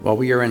Well,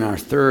 we are in our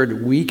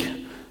third week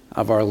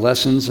of our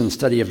lessons and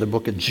study of the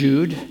book of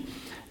Jude.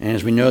 And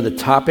as we know, the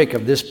topic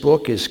of this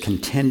book is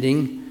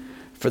contending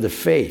for the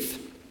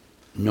faith,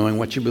 knowing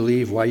what you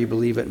believe, why you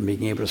believe it, and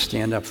being able to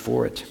stand up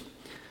for it.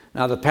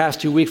 Now, the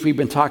past 2 weeks, we've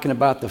been talking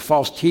about the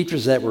false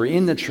teachers that were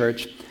in the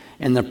church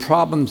and the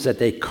problems that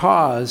they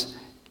cause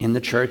in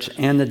the church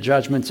and the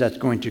judgments that's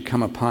going to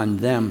come upon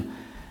them,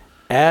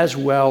 as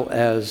well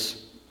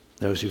as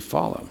those who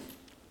follow.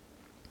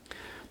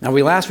 Now,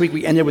 last week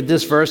we ended with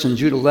this verse in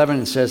Jude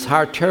 11. It says,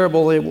 "How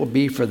terrible it will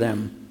be for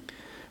them.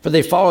 For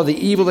they follow the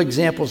evil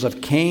examples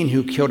of Cain,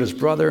 who killed his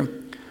brother.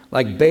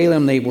 Like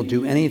Balaam, they will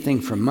do anything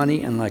for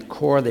money, and like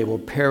Korah, they will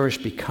perish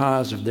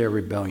because of their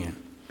rebellion."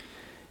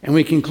 And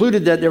we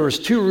concluded that there was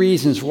two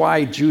reasons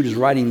why Jude is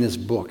writing this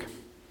book.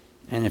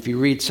 And if you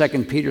read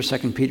 2 Peter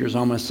is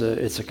almost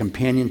it's a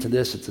companion to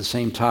this. It's the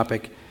same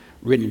topic,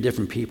 written to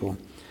different people.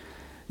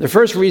 The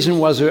first reason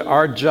was that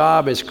our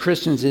job as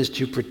Christians is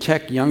to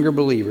protect younger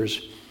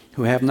believers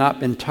who have not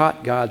been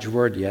taught God's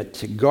word yet,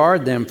 to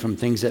guard them from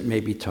things that may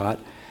be taught,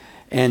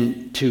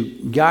 and to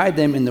guide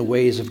them in the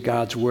ways of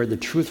God's word, the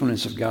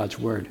truthfulness of God's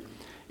word.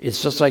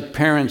 It's just like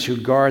parents who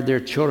guard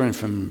their children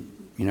from,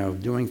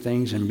 doing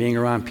things and being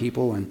around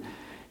people and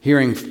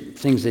hearing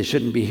things they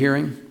shouldn't be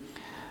hearing.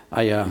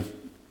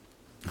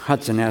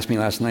 Hudson asked me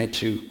last night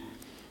to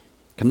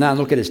come down and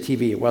look at his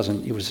TV.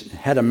 It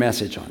had a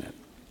message on it.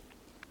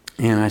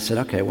 And I said,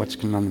 okay, what's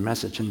coming on the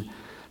message?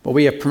 Well,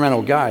 we have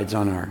parental guides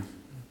on our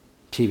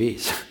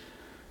TVs,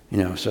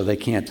 so they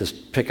can't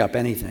just pick up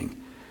anything.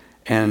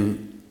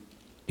 And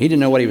he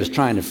didn't know what he was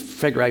trying to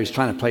figure out. He was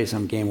trying to play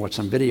some game, watch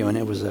some video, and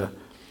it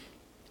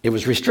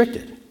was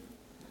restricted.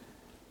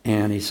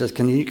 And he says,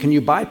 "Can you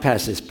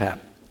bypass this,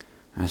 Pap?"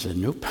 I said,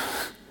 "Nope,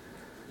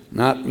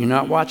 you're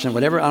not watching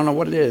whatever. I don't know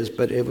what it is,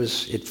 but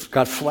it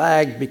got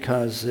flagged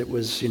because it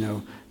was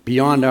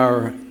beyond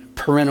our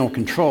parental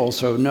control.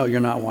 So no, you're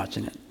not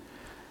watching it."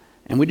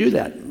 And we do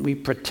that. We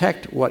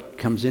protect what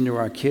comes into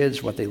our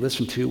kids, what they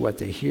listen to, what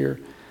they hear.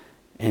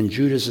 And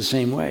Jude is the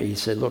same way. He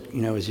said, look,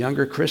 as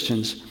younger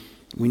Christians,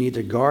 we need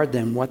to guard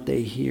them what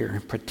they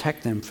hear,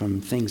 protect them from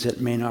things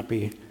that may not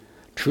be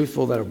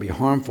truthful, that will be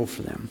harmful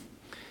for them.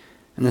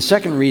 And the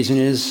second reason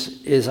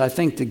is I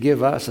think to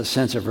give us a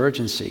sense of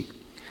urgency.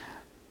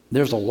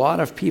 There's a lot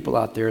of people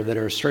out there that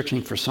are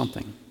searching for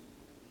something.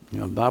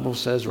 The Bible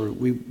says, or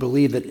we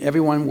believe that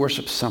everyone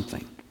worships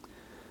something.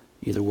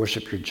 Either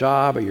worship your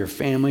job or your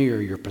family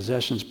or your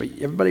possessions, but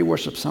everybody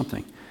worships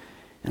something.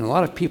 And a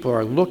lot of people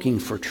are looking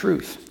for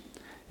truth.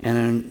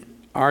 And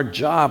our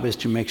job is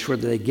to make sure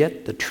that they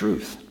get the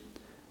truth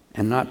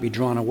and not be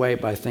drawn away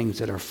by things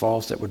that are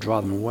false that would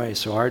draw them away.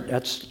 So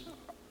that's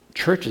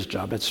church's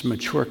job, that's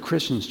mature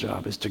Christians'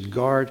 job, is to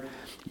guard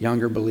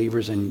younger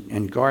believers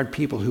and guard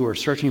people who are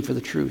searching for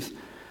the truth.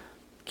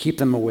 Keep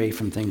them away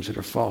from things that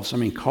are false.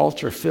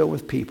 Culture filled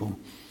with people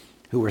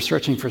who were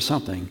searching for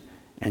something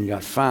and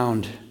got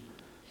found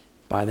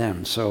by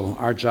them. So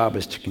our job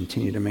is to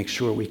continue to make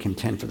sure we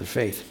contend for the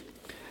faith.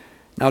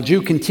 Now,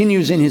 Jude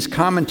continues in his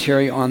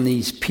commentary on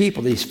these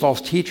people, these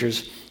false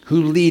teachers,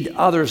 who lead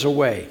others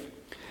away.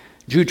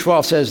 Jude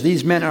 12 says,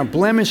 "These men are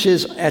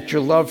blemishes at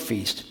your love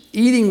feast,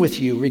 eating with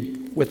you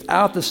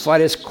without the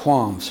slightest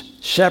qualms,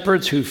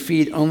 shepherds who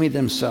feed only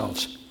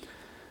themselves."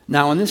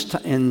 Now,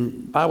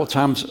 in Bible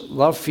times,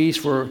 love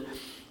feasts were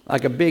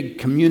like a big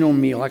communal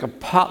meal, like a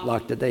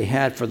potluck that they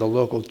had for the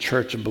local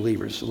church of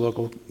believers, the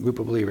local group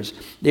of believers.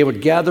 They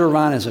would gather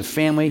around as a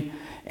family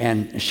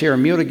and share a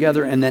meal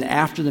together, and then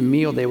after the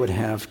meal, they would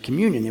have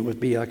communion. It would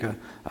be like a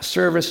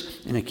service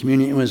and a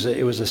communion.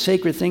 It was a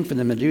sacred thing for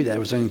them to do that. It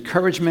was an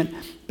encouragement,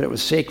 but it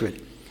was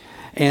sacred.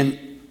 And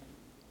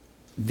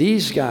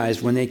these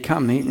guys, when they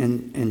come,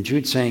 and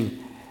Jude's saying,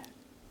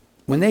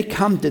 when they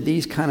come to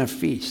these kind of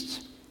feasts,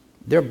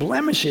 they're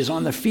blemishes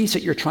on the feast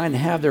that you're trying to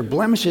have. They're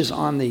blemishes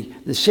on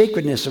the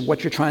sacredness of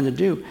what you're trying to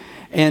do.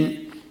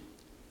 And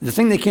the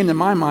thing that came to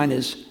my mind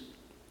is,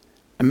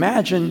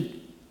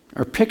 imagine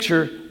or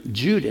picture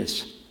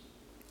Judas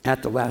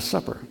at the Last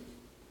Supper.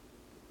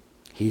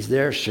 He's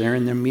there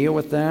sharing their meal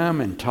with them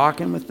and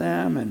talking with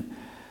them and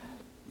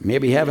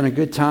maybe having a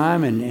good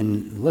time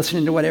and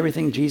listening to what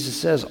everything Jesus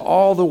says.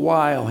 All the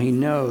while, he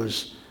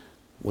knows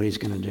what he's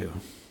going to do.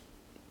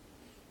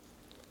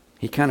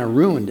 He kind of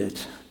ruined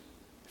it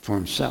for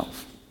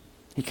himself.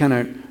 He kind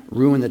of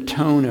ruined the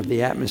tone of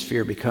the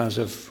atmosphere because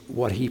of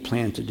what he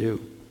planned to do.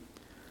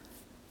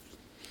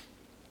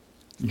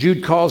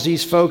 Jude calls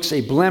these folks a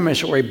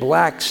blemish or a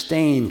black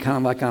stain, kind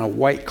of like on a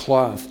white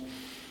cloth.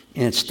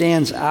 And it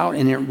stands out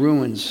and it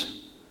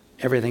ruins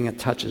everything it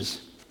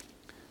touches.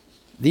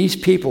 These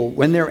people,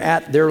 when they're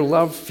at their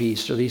love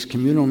feasts or these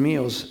communal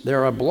meals,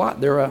 they're a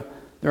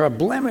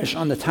blemish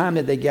on the time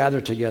that they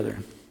gather together.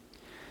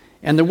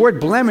 And the word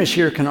blemish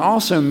here can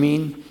also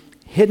mean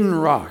hidden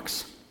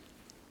rocks.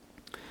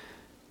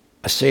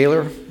 A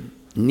sailor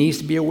needs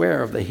to be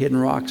aware of the hidden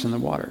rocks in the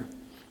water.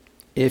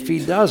 If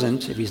he's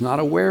not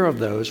aware of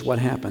those, what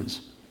happens?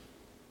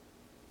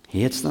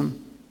 He hits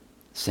them,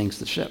 sinks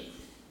the ship.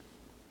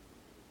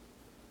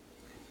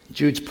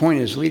 Jude's point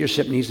is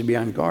leadership needs to be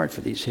on guard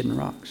for these hidden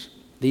rocks.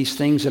 These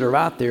things that are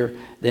out there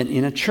that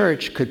in a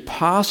church could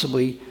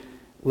possibly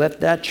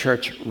let that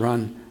church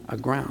run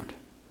aground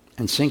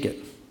and sink it.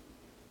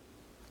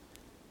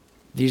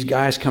 These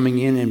guys coming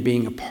in and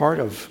being a part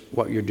of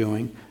what you're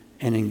doing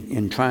and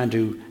in trying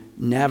to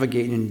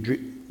navigate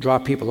and draw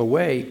people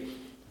away,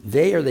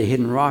 they are the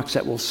hidden rocks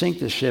that will sink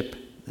the ship,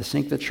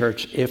 sink the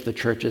church if the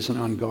church isn't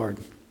on guard.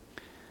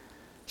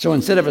 So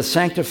instead of a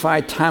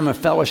sanctified time of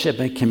fellowship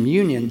and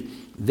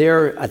communion,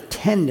 their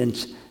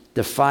attendance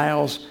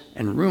defiles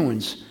and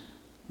ruins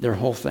their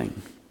whole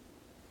thing.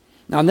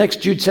 Now next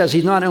Jude says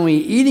he's not only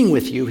eating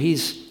with you,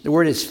 the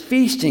word is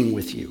feasting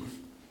with you.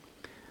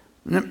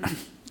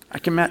 I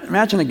can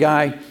imagine a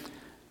guy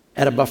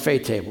at a buffet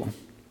table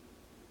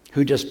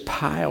who just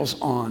piles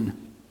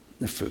on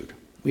the food.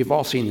 We've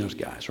all seen those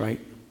guys, right?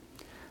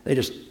 They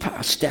just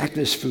stack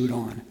this food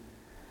on.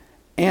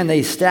 And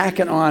they stack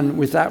it on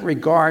without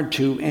regard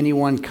to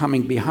anyone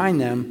coming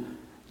behind them,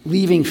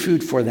 leaving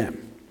food for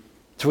them.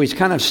 So he's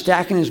kind of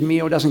stacking his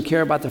meal, doesn't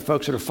care about the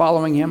folks that are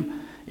following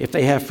him. If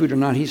they have food or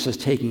not, he's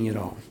just taking it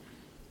all.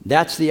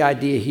 That's the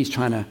idea he's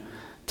trying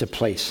to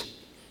place.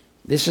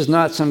 This is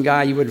not some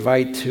guy you would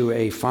invite to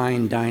a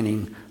fine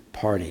dining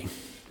party.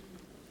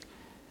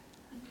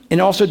 It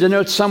also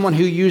denotes someone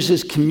who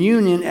uses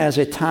communion as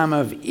a time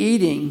of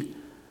eating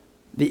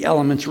the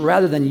elements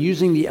rather than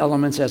using the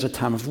elements as a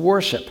time of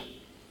worship.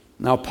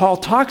 Now, Paul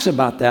talks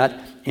about that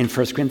in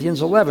 1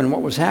 Corinthians 11.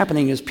 What was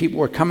happening is people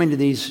were coming to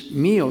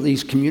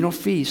these communal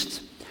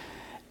feasts.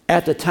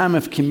 At the time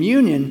of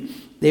communion,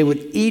 they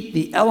would eat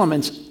the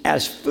elements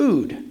as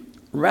food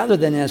rather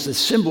than as the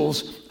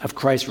symbols of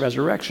Christ's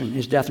resurrection,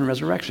 his death and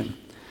resurrection.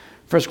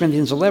 1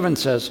 Corinthians 11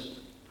 says,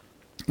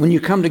 when you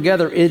come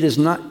together, is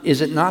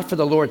it not for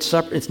the Lord's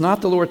Supper? It's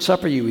not the Lord's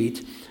Supper you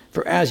eat,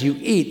 for as you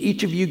eat,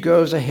 each of you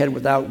goes ahead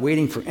without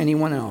waiting for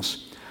anyone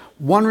else.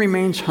 One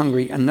remains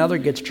hungry, another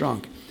gets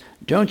drunk.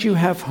 Don't you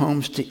have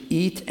homes to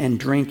eat and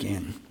drink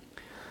in?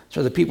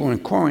 So the people in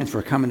Corinth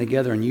were coming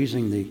together and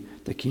using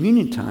the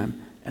communion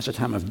time as a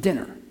time of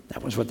dinner.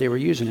 That was what they were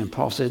using. And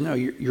Paul said, no,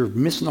 you're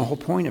missing the whole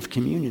point of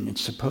communion.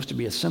 It's supposed to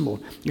be a symbol.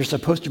 You're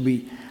supposed to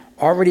be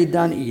already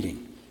done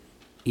eating.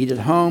 Eat at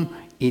home,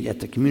 eat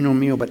at the communal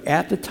meal. But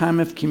at the time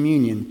of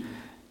communion,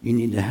 you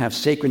need to have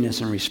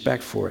sacredness and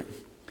respect for it.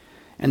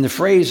 And the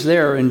phrase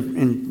there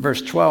in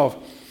verse 12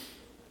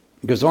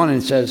 goes on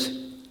and says,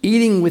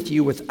 eating with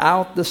you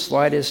without the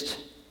slightest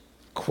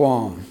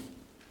qualm.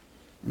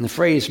 And the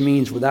phrase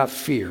means without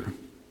fear.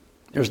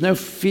 There's no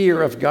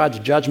fear of God's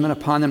judgment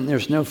upon them.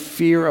 There's no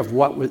fear of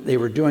what they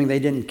were doing. They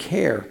didn't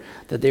care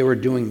that they were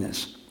doing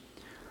this.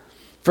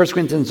 1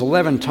 Corinthians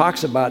 11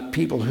 talks about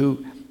people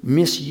who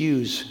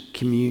misuse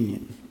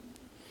communion.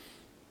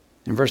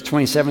 And verse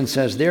 27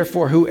 says,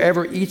 therefore,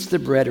 whoever eats the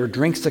bread or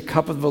drinks the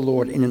cup of the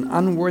Lord in an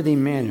unworthy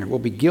manner will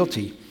be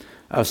guilty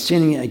of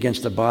sinning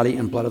against the body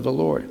and blood of the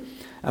Lord.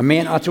 A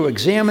man ought to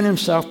examine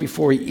himself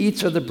before he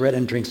eats of the bread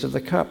and drinks of the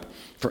cup.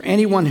 For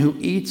anyone who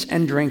eats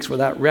and drinks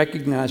without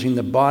recognizing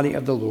the body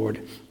of the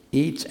Lord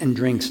eats and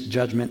drinks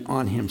judgment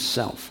on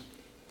himself.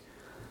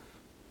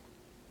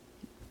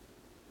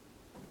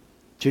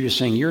 Jude is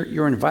saying,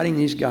 you're inviting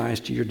these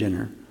guys to your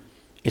dinner.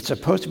 It's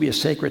supposed to be a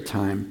sacred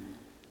time.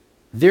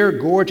 They're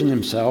gorging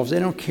themselves. They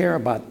don't care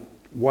about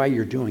why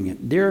you're doing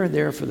it. They're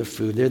there for the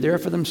food. They're there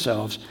for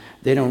themselves.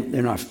 They're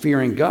not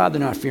fearing God. They're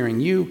not fearing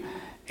you.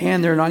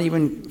 And they're not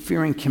even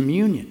fearing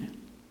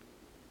communion.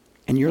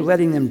 And you're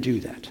letting them do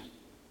that.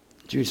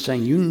 Jude's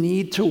saying you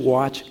need to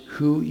watch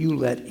who you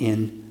let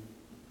in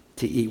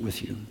to eat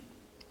with you,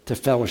 to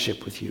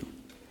fellowship with you.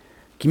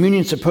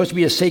 Communion is supposed to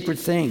be a sacred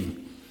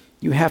thing.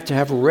 You have to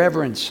have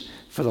reverence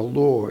for the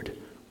Lord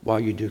while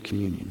you do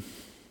communion.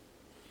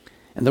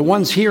 And the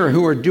ones here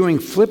who are doing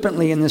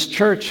flippantly in this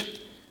church,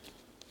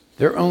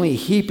 they're only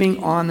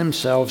heaping on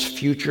themselves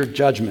future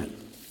judgment.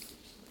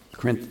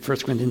 1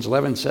 Corinthians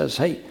 11 says,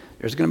 hey,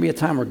 there's going to be a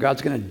time where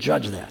God's going to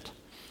judge that.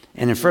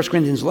 And in 1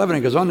 Corinthians 11,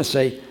 it goes on to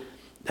say,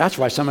 that's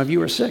why some of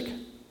you are sick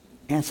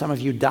and some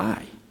of you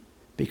die,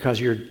 because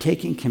you're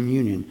taking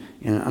communion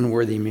in an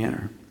unworthy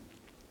manner.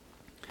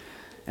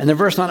 And the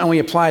verse not only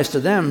applies to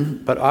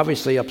them, but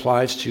obviously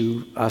applies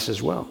to us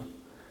as well.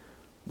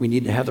 We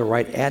need to have the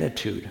right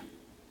attitude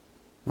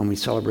when we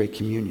celebrate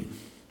communion.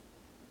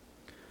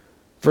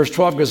 Verse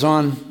 12 goes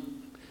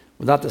on,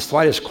 without the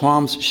slightest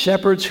qualms,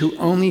 shepherds who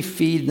only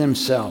feed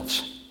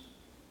themselves.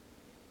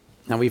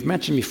 Now, we've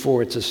mentioned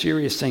before, it's a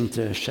serious thing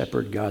to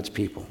shepherd God's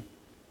people.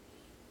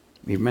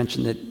 We've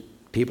mentioned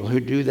that people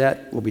who do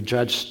that will be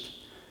judged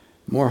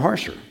more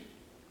harsher.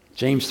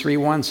 James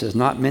 3:1 says,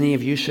 not many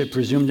of you should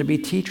presume to be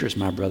teachers,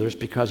 my brothers,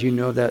 because you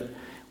know that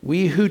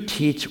we who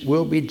teach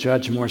will be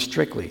judged more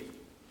strictly.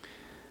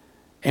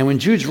 And when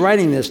Jude's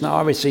writing this, now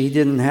obviously he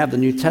didn't have the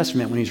New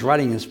Testament when he's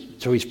writing this,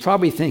 so he's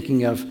probably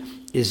thinking of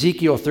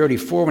Ezekiel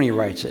 34 when he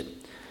writes it.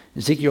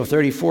 Ezekiel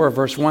 34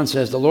 verse 1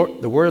 says, the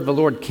word of the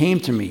Lord came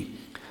to me,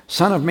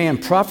 Son of man,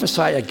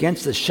 prophesy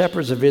against the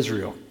shepherds of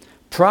Israel.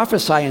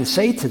 Prophesy and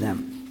say to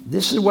them,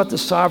 this is what the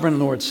sovereign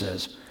Lord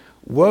says.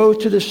 Woe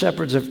to the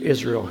shepherds of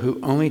Israel who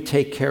only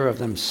take care of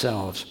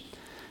themselves.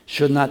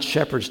 Should not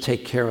shepherds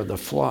take care of the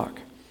flock?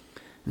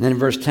 And then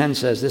verse 10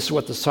 says, this is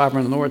what the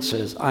sovereign Lord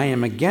says, I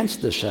am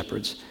against the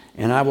shepherds,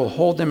 and I will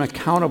hold them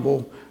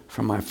accountable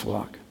for my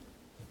flock.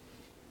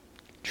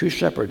 True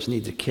shepherds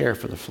need to care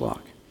for the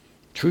flock.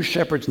 True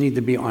shepherds need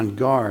to be on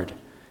guard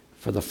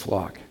for the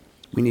flock.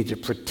 We need to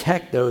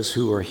protect those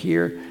who are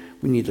here.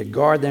 We need to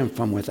guard them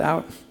from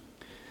without.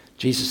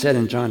 Jesus said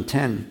in John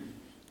 10,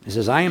 he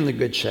says, I am the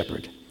good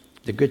shepherd.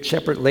 The good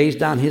shepherd lays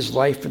down his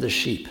life for the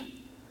sheep.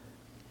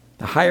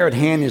 The hired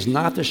hand is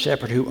not the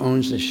shepherd who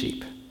owns the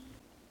sheep.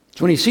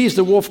 So when he sees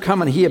the wolf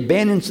coming, he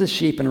abandons the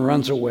sheep and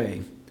runs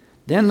away.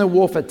 Then the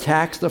wolf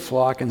attacks the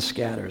flock and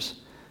scatters.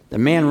 The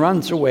man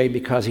runs away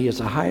because he is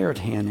a hired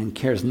hand and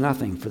cares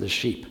nothing for the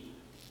sheep.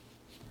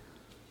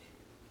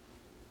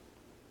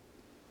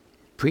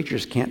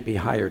 Preachers can't be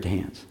hired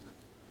hands.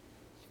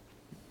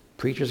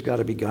 Preachers got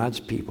to be God's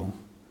people,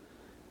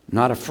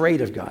 not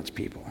afraid of God's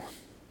people.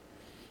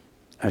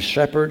 A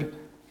shepherd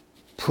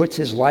puts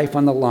his life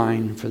on the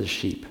line for the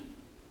sheep.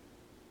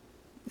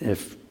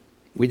 If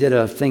we did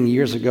a thing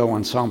years ago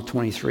on Psalm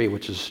 23,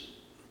 which is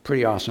a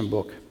pretty awesome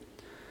book.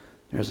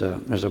 There's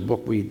a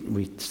book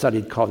we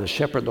studied called The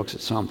Shepherd Looks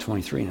at Psalm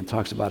 23, and it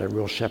talks about a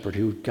real shepherd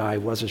who guy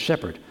was a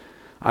shepherd.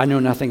 I know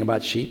nothing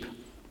about sheep.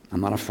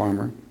 I'm not a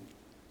farmer.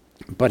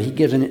 But he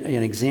gives an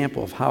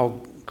example of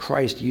how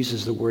Christ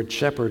uses the word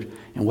shepherd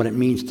and what it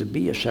means to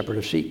be a shepherd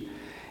of sheep.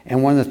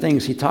 And one of the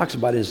things he talks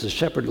about is the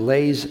shepherd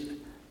lays,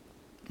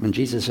 when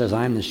Jesus says,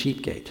 I am the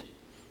sheep gate,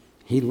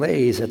 he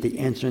lays at the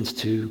entrance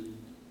to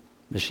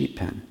the sheep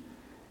pen.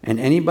 And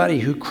anybody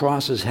who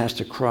crosses has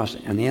to cross,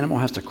 and the animal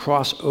has to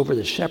cross over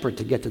the shepherd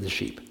to get to the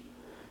sheep.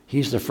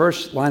 He's the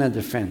first line of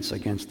defense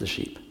against the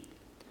sheep.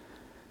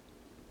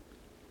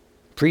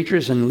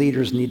 Preachers and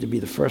leaders need to be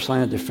the first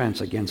line of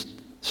defense against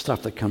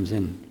stuff that comes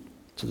in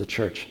to the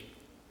church.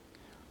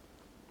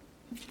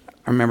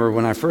 I remember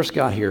when I first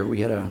got here,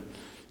 we had a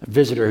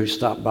visitor who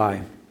stopped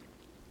by.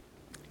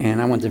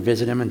 And I went to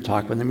visit him and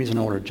talk with him. He's an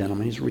older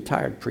gentleman. He's a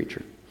retired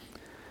preacher.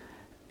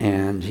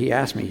 And he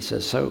asked me, he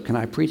says, so can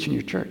I preach in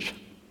your church?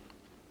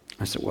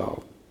 I said,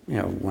 well,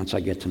 once I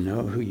get to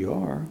know who you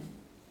are,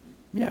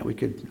 yeah, we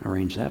could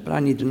arrange that, but I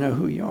need to know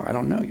who you are. I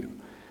don't know you.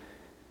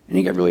 And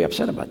he got really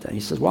upset about that. He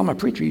says, well, I'm a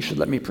preacher. You should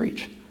let me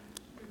preach.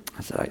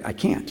 I said, I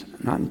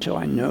can't. Not until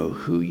I know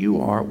who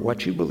you are,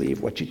 what you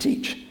believe, what you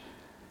teach.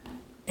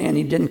 And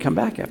he didn't come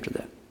back after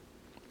that.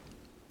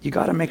 You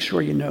got to make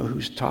sure you know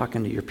who's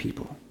talking to your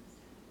people.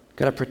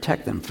 Got to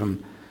protect them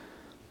from,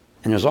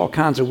 and there's all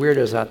kinds of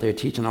weirdos out there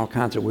teaching all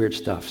kinds of weird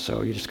stuff,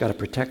 so you just got to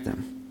protect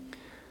them.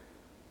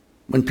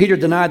 When Peter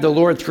denied the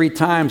Lord 3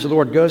 times, the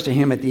Lord goes to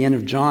him at the end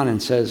of John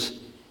and says,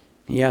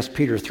 he asked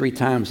Peter 3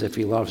 times if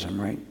he loves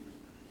him, right?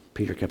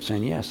 Peter kept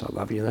saying, yes, I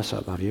love you, yes, I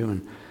love you.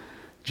 And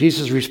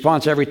Jesus'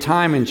 response every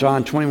time in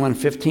John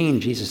 21:15,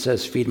 Jesus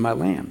says, feed my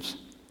lambs.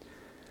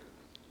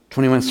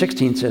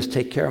 21:16 says,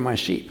 take care of my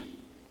sheep.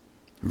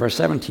 Verse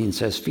 17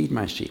 says, feed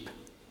my sheep.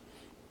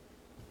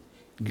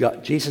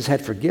 Jesus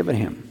had forgiven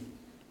him,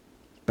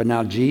 but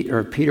now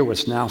Peter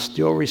was now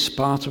still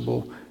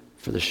responsible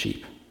for the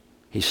sheep.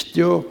 He's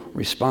still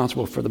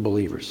responsible for the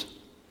believers.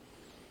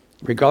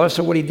 Regardless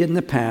of what he did in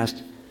the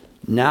past,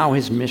 now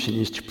his mission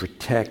is to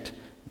protect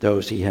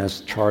those he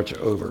has charge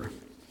over.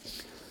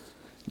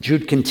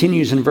 Jude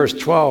continues in verse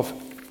 12.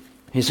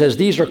 He says,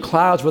 these are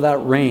clouds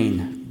without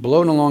rain,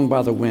 blown along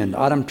by the wind,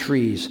 autumn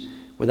trees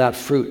without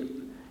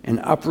fruit, and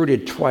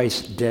uprooted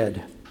twice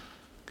dead.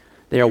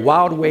 They are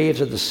wild waves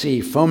of the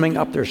sea, foaming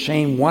up their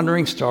shame,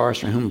 wandering stars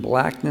for whom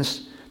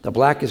the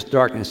blackest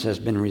darkness has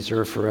been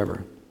reserved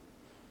forever.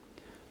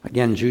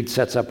 Again, Jude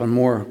sets up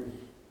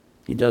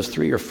he does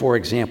 3 or 4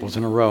 examples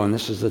in a row, and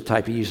this is the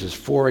type he uses,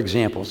 4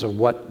 examples of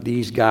what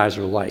these guys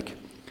are like.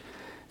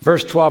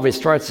 Verse 12, it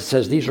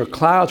says, these are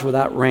clouds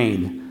without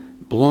rain,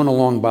 blown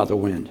along by the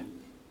wind.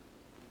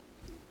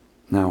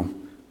 Now,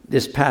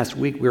 this past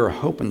week, we were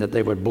hoping that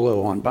they would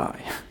blow on by,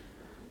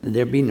 that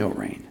there'd be no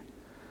rain.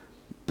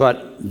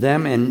 But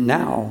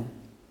now,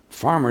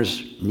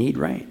 farmers need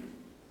rain,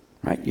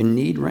 right? You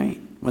need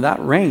rain.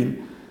 Without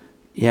rain,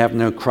 you have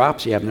no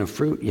crops, you have no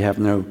fruit, you have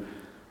no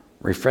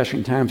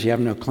refreshing times, you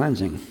have no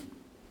cleansing.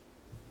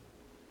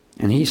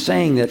 And he's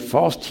saying that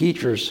false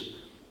teachers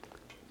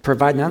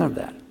provide none of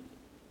that.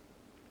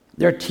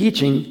 Their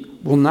teaching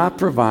will not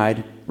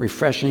provide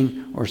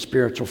refreshing or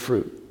spiritual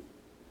fruit.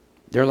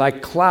 They're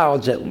like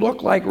clouds that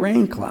look like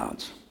rain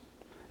clouds.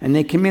 And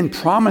they come in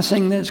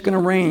promising that it's going to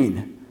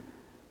rain.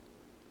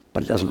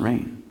 But it doesn't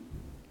rain.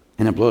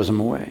 And it blows them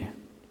away.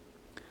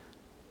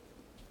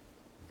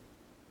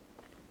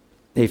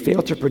 They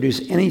fail to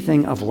produce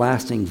anything of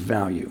lasting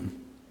value.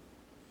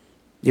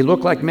 They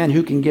look like men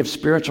who can give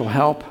spiritual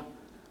help,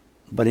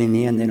 but in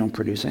the end they don't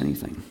produce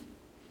anything.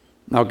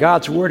 Now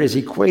God's word is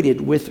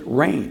equated with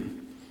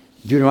rain.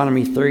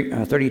 Deuteronomy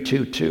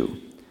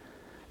 32:2.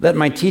 Let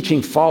my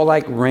teaching fall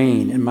like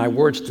rain and my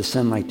words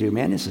descend like dew.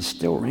 Man, this is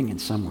still ringing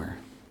somewhere.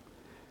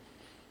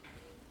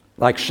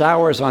 Like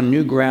showers on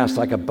new grass,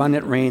 like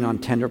abundant rain on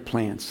tender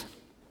plants.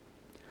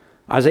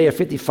 Isaiah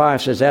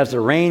 55 says, as the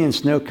rain and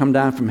snow come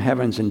down from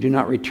heavens and do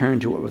not return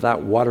to it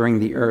without watering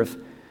the earth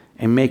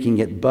and making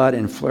it bud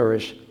and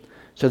flourish,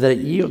 so that it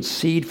yields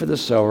seed for the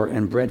sower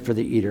and bread for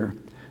the eater,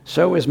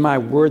 so is my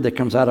word that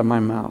comes out of my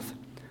mouth.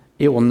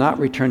 It will not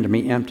return to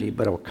me empty,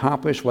 but will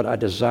accomplish what I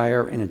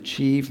desire and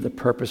achieve the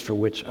purpose for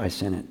which I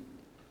sent it.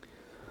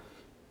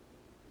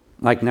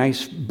 Like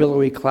nice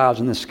billowy clouds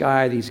in the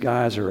sky, these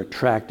guys are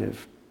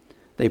attractive.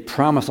 They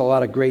promise a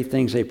lot of great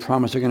things. They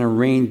promise they're going to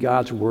rain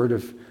God's word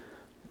of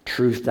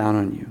truth down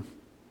on you.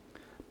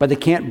 But they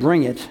can't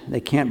bring it.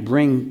 They can't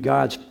bring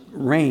God's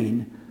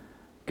rain,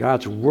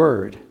 God's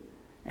word.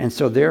 And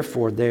so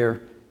therefore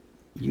they're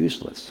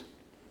useless.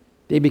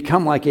 They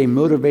become like a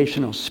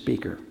motivational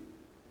speaker.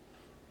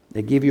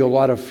 They give you a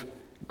lot of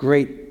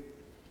great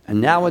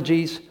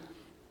analogies,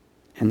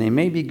 and they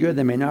may be good,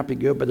 they may not be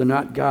good, but they're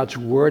not God's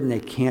word, and they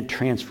can't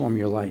transform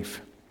your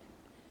life.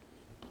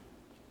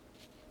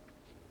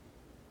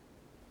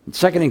 The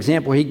second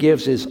example he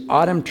gives is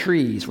autumn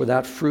trees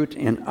without fruit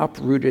and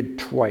uprooted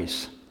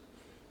twice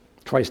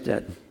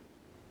dead.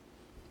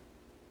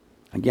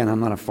 Again,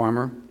 I'm not a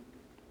farmer.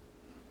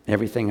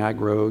 Everything I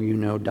grow,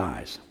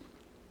 dies.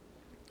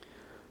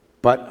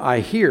 But I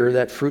hear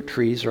that fruit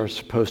trees are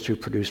supposed to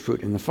produce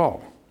fruit in the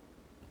fall.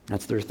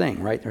 That's their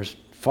thing, right?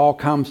 Fall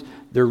comes,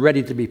 they're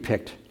ready to be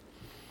picked.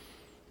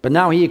 But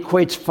now he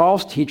equates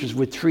false teachers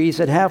with trees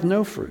that have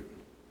no fruit.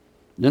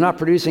 They're not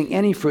producing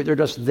any fruit. They're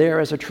just there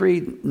as a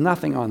tree,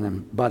 nothing on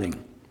them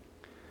budding.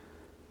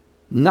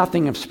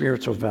 Nothing of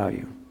spiritual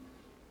value.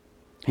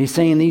 He's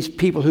saying these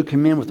people who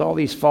come in with all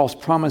these false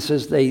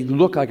promises, they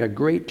look like a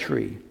great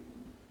tree.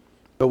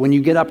 But when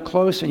you get up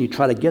close and you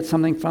try to get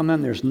something from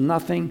them, there's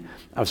nothing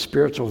of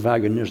spiritual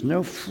value, and there's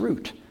no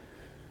fruit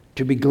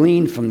to be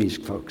gleaned from these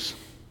folks.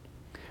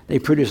 They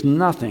produce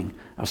nothing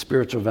of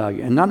spiritual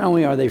value. And not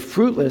only are they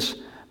fruitless,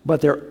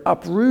 but they're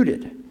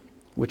uprooted,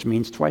 which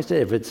means twice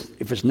dead.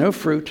 If it's no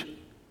fruit,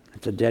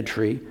 it's a dead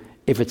tree.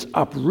 If it's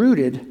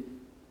uprooted,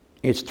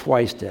 it's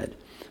twice dead.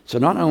 So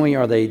not only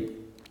are they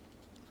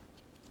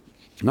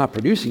not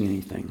producing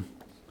anything,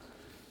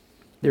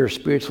 they're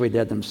spiritually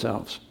dead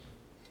themselves.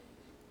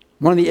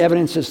 One of the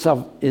evidences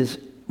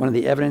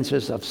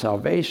of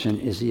salvation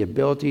is the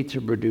ability to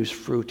produce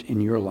fruit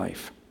in your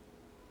life.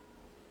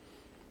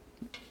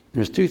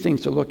 There's two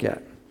things to look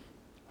at.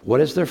 What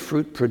is their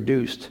fruit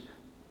produced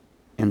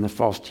in the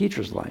false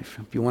teacher's life?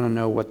 If you want to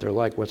know what they're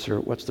like, what's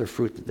their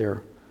fruit that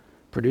they're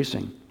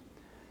producing?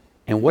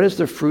 And what is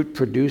the fruit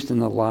produced in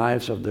the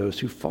lives of those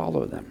who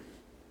follow them?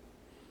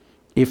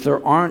 If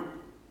there aren't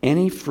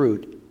any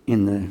fruit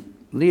in the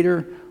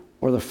leader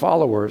or the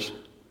followers,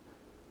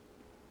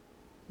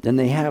 then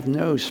they have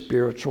no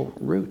spiritual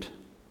root.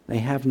 They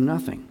have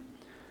nothing.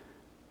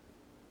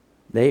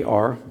 They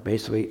are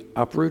basically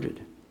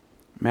uprooted.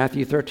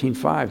 Matthew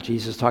 13:5,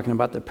 Jesus is talking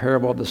about the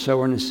parable of the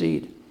sower and the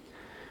seed.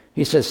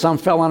 He says, some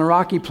fell on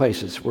rocky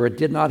places where it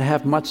did not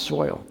have much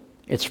soil.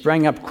 It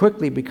sprang up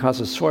quickly because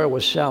the soil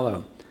was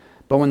shallow.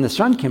 But when the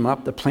sun came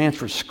up, the plants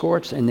were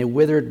scorched and they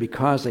withered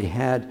because they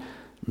had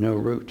no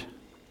root.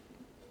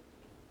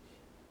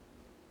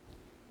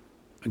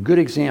 A good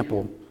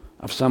example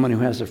of someone who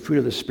has the fruit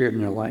of the Spirit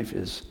in their life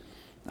is,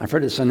 I've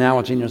heard this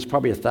analogy, and there's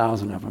probably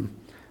 1,000 of them.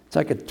 It's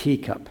like a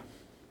teacup,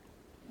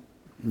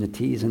 and the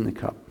tea's in the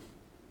cup.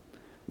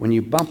 When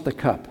you bump the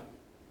cup,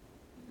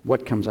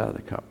 what comes out of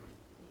the cup?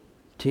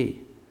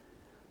 Tea.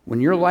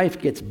 When your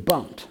life gets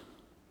bumped,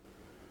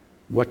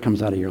 what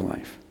comes out of your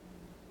life?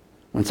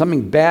 When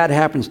something bad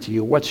happens to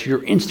you, what's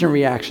your instant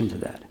reaction to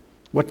that?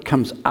 What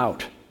comes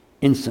out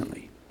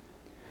instantly?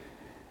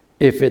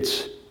 If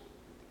it's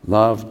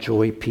love,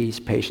 joy, peace,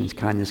 patience,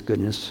 kindness,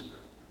 goodness,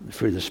 the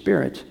fruit of the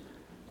Spirit,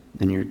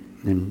 then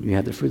you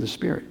have the fruit of the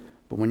Spirit.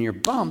 But when you're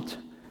bumped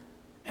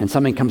and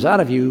something comes out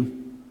of you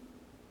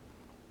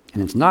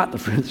and it's not the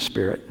fruit of the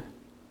Spirit,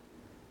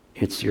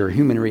 it's your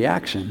human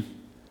reaction,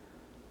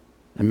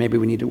 then maybe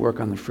we need to work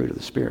on the fruit of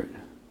the Spirit.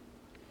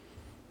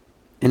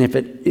 And if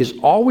it is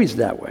always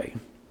that way,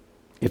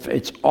 if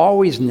it's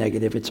always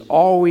negative, it's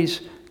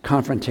always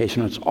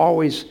confrontational, it's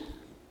always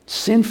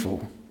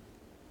sinful,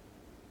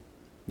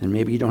 then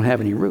maybe you don't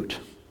have any root.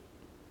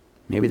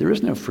 Maybe there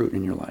is no fruit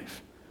in your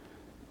life.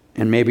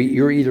 And maybe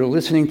you're either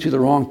listening to the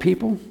wrong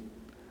people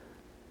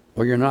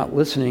or you're not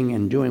listening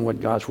and doing what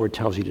God's word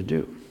tells you to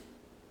do.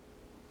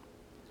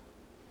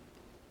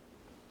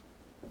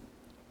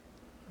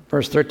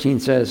 Verse 13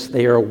 says,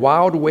 they are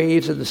wild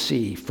waves of the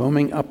sea,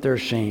 foaming up their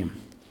shame.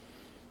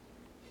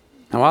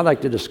 Now, I like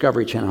the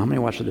Discovery Channel. How many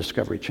watch the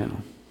Discovery Channel?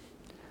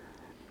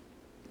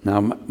 Now,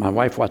 my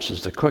wife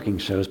watches the cooking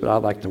shows, but I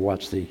like to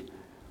watch the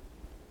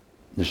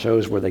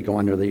shows where they go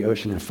under the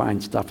ocean and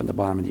find stuff in the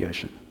bottom of the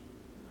ocean.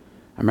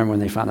 I remember when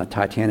they found the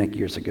Titanic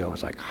years ago. I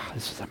was like, oh,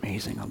 this is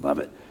amazing. I love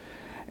it.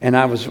 And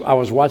I was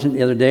watching it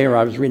the other day, or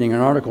I was reading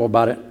an article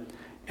about it,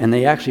 and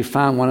they actually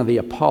found one of the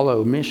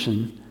Apollo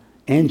mission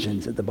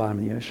engines at the bottom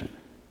of the ocean.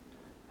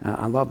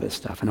 I love this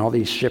stuff, and all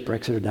these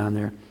shipwrecks that are down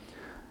there.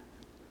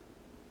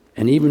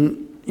 And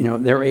even,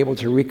 they're able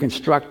to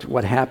reconstruct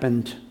what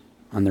happened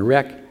on the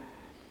wreck.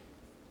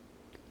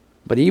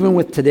 But even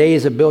with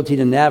today's ability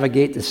to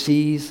navigate the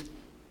seas,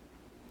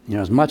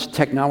 as much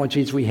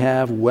technology as we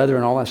have, weather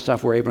and all that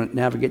stuff, we're able to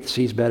navigate the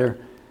seas better.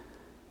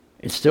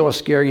 It's still a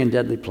scary and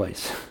deadly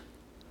place.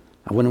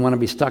 I wouldn't want to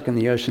be stuck in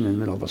the ocean in the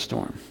middle of a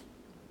storm.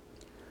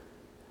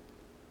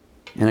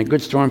 And a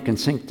good storm can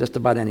sink just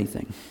about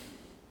anything.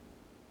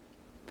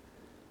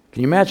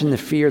 Can you imagine the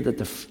fear that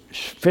the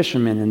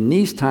fishermen in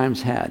these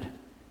times had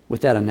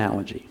with that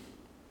analogy?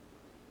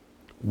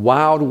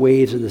 Wild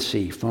waves of the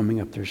sea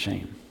foaming up their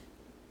shame.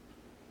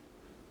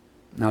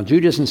 Now,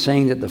 Jude isn't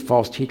saying that the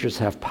false teachers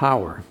have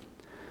power,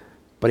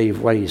 but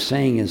what he's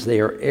saying is they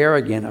are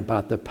arrogant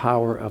about the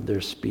power of their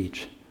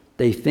speech.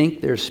 They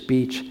think their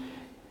speech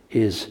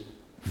is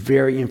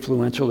very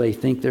influential. They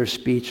think their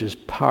speech is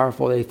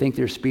powerful. They think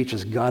their speech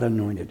is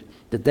God-anointed,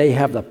 that they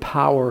have the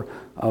power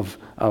of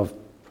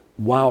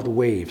wild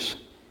waves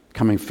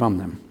coming from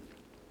them.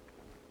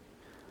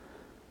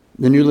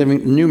 The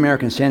New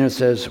American Standard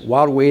says,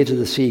 wild waves of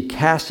the sea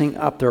casting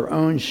up their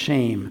own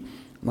shame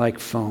like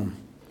foam.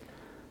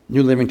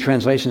 New Living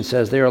Translation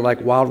says they are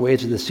like wild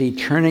waves of the sea,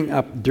 churning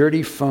up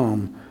dirty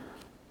foam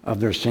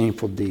of their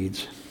shameful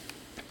deeds.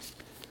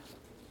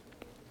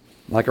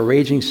 Like a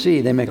raging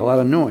sea, they make a lot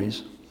of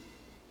noise,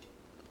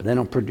 but they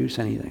don't produce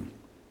anything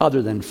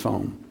other than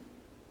foam.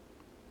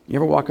 You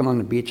ever walk along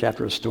the beach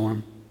after a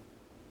storm?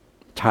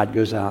 Tide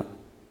goes out.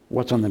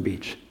 What's on the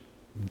beach?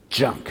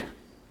 Junk.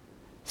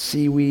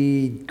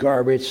 Seaweed,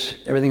 garbage,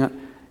 everything.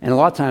 And a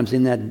lot of times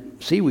in that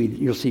seaweed,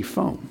 you'll see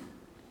foam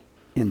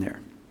in there.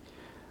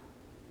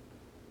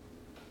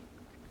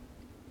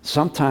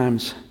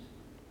 Sometimes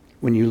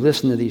when you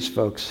listen to these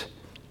folks,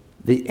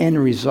 the end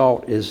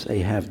result is they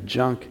have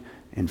junk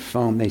and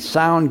foam. They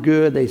sound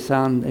good,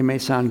 they may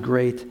sound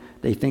great,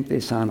 they think they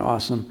sound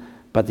awesome,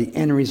 but the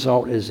end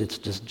result is it's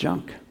just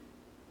junk.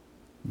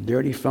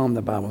 Dirty foam,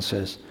 the Bible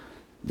says,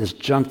 this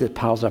junk that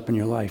piles up in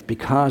your life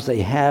because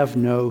they have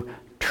no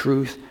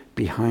truth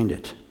behind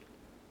it.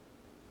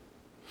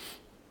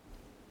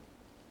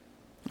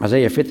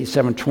 Isaiah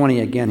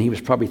 57:20, again, he was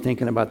probably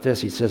thinking about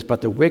this. He says,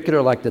 but the wicked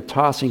are like the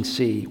tossing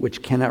sea,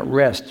 which cannot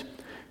rest,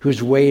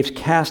 whose waves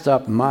cast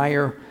up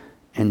mire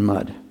and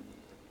mud.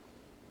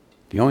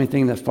 The only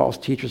thing that false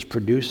teachers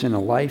produce in a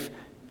life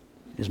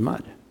is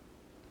mud,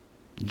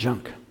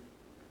 junk.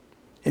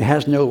 It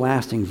has no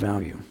lasting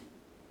value.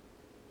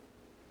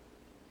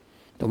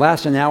 The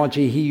last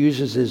analogy he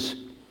uses is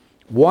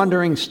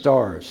wandering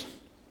stars.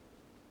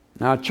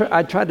 Now,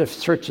 I tried to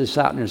search this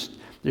out, and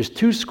there's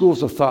two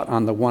schools of thought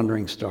on the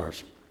wandering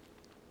stars.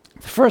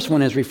 The first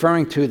one is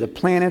referring to the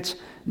planets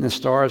and the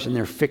stars in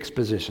their fixed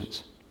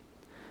positions.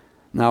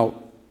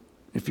 Now,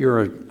 if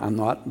I'm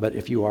not, but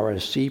if you are a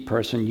sea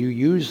person, you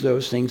use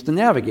those things to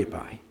navigate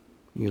by.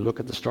 You look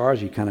at the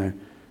stars, you kind of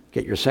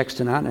get your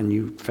sextant on, and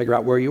you figure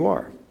out where you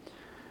are.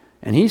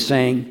 And he's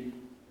saying,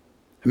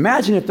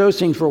 imagine if those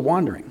things were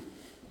wandering.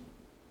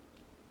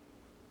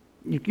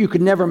 You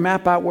could never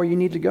map out where you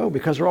need to go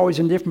because they're always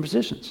in different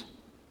positions.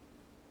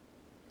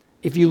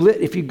 If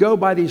you go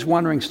by these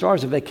wandering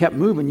stars, if they kept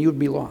moving, you would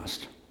be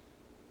lost.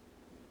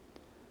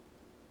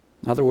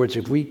 In other words,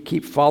 if we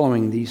keep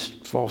following these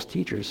false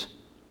teachers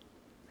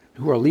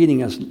who are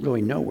leading us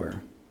really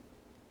nowhere,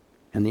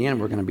 in the end,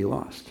 we're going to be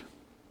lost.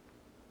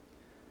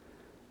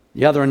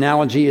 The other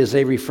analogy is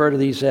they refer to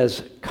these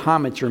as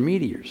comets or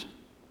meteors,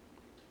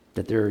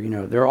 that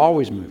they're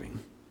always moving.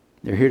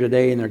 They're here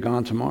today and they're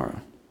gone tomorrow.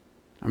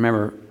 I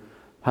remember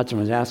Hudson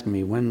was asking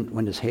me,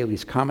 when does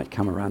Halley's Comet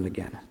come around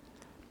again?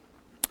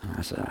 And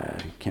I said,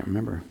 I can't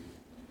remember.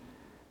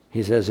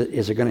 He says,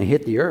 is it going to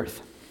hit the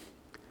earth?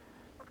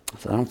 I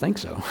said, I don't think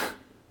so.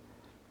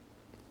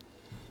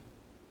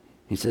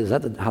 He says, is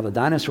that how the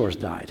dinosaurs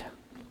died?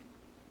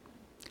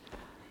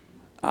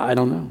 I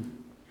don't know.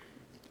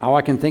 All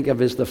I can think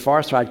of is the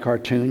Far Side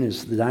cartoon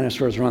is the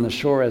dinosaurs are on the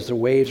shore as the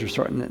waves are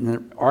starting and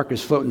the ark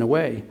is floating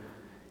away.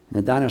 And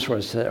the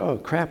dinosaurs said, oh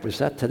crap, was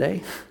that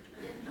today?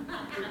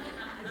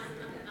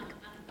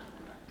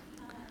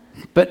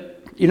 But,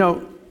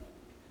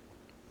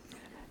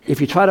 if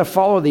you try to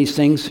follow these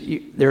things,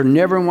 they're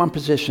never in one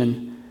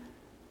position,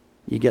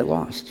 you get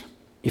lost.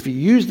 If you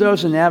use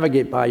those to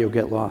navigate by, you'll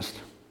get lost.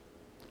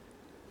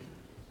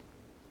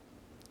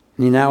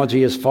 And the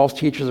analogy is false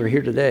teachers are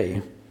here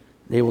today.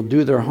 They will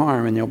do their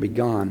harm and they'll be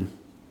gone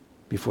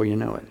before you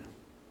know it.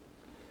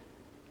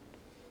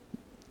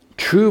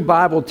 True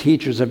Bible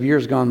teachers of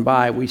years gone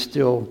by, we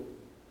still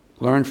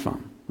learn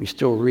from. We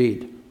still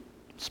read.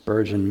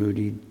 Spurgeon,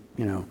 Moody,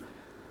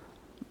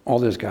 all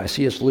those guys.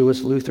 C.S.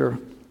 Lewis, Luther.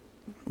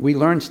 We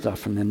learn stuff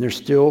from them. They're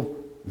still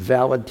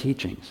valid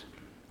teachings.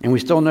 And we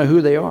still know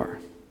who they are.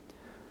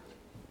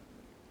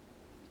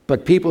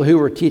 But people who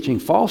were teaching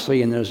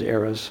falsely in those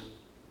eras,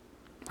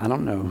 I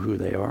don't know who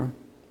they are.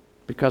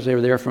 Because they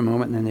were there for a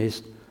moment and then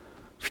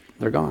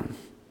they're gone.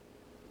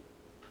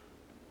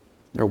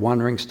 They're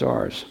wandering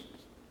stars.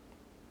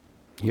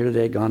 Here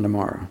today, gone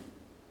tomorrow.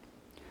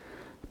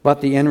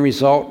 But the end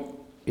result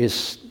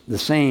is the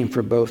same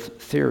for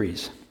both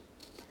theories.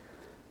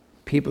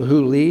 People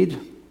who lead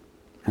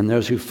and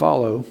those who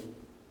follow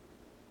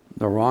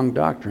the wrong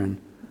doctrine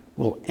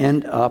will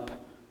end up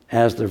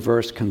as the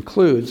verse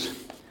concludes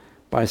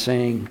by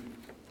saying,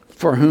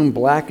 "For whom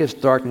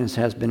blackest darkness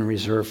has been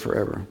reserved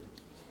forever."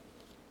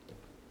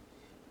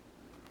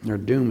 Their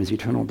doom is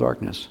eternal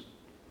darkness,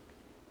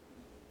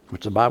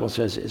 which the Bible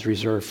says is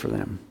reserved for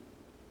them.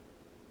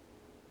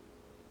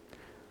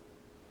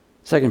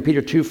 2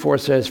 Peter 2:4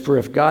 says, "For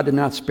if God did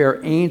not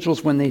spare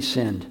angels when they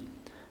sinned,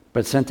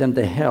 but sent them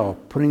to hell,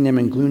 putting them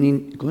in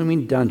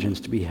gloomy dungeons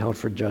to be held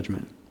for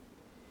judgment."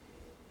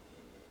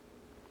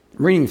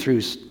 Reading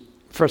through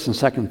 1st and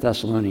 2nd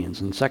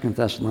Thessalonians, and 2nd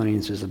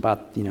Thessalonians is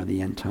about,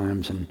 the end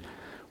times and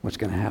what's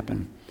going to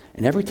happen.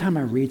 And every time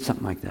I read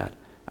something like that,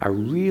 I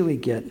really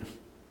get,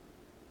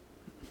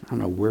 I don't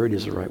know, worried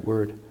is the right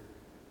word,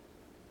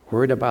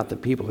 worried about the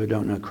people who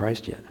don't know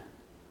Christ yet.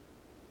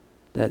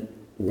 That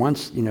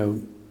once,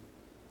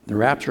 the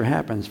rapture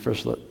happens,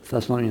 1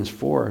 Thessalonians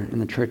 4,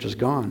 and the church is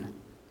gone,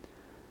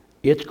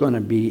 it's going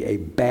to be a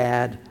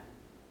bad,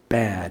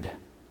 bad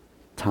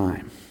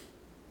time.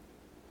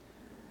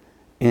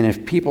 And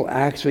if people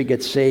actually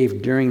get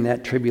saved during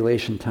that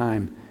tribulation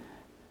time,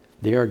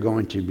 they are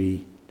going to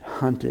be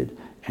hunted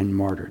and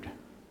martyred.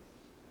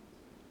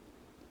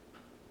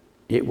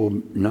 It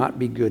will not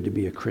be good to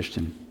be a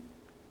Christian,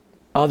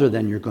 other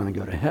than you're going to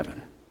go to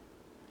heaven.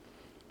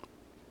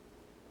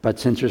 But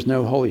since there's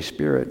no Holy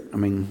Spirit,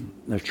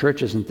 the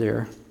church isn't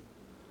there.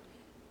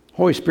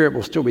 Holy Spirit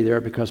will still be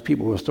there because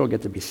people will still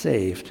get to be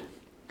saved,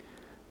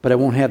 but it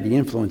won't have the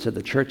influence that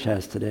the church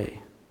has today.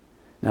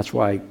 That's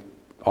why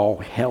all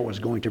hell is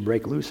going to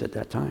break loose at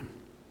that time.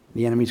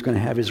 The enemy's going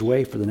to have his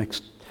way for the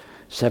next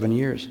 7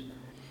 years.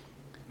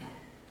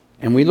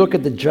 And we look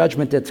at the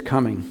judgment that's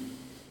coming.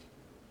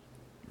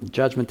 The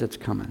judgment that's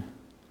coming.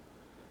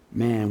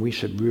 Man, we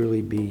should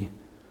really be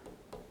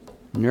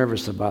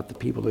nervous about the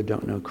people who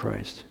don't know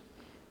Christ.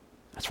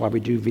 That's why we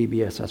do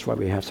VBS. That's why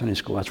we have Sunday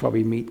school. That's why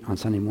we meet on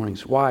Sunday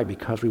mornings. Why?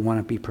 Because we want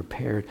to be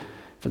prepared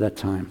for that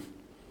time.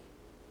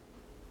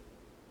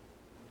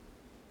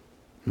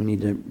 We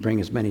need to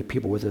bring as many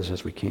people with us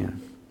as we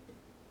can.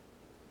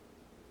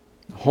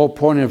 The whole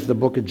point of the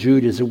book of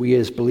Jude is that we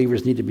as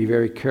believers need to be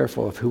very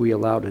careful of who we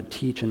allow to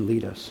teach and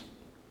lead us.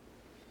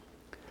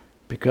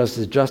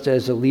 Because just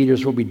as the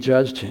leaders will be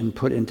judged and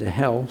put into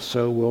hell,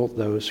 so will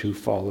those who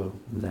follow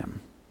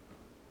them.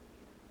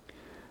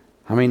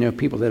 How many know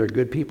people that are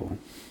good people?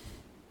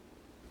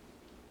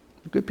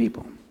 Good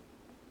people.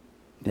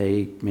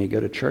 They may go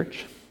to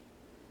church.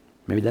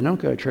 Maybe they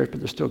don't go to church, but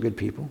they're still good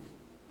people.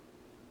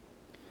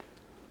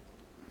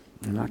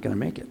 They're not going to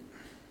make it.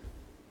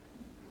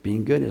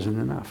 Being good isn't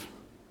enough.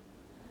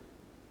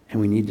 And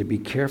we need to be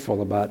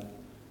careful about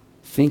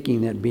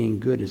thinking that being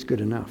good is good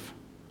enough.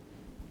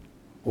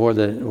 Or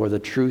the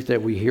truth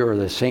that we hear, or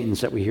the sentence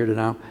that we hear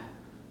now.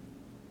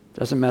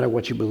 Doesn't matter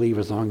what you believe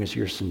as long as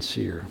you're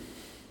sincere.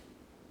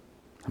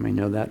 How many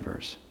know that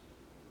verse?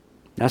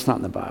 That's not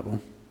in the Bible.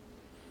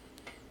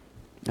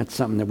 That's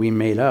something that we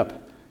made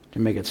up to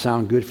make it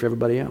sound good for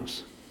everybody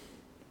else.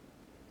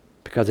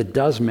 Because it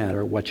does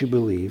matter what you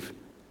believe,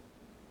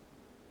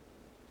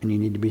 and you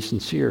need to be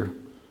sincere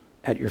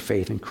at your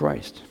faith in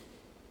Christ.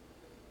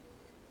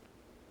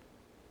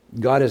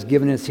 God has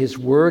given us His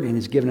Word, and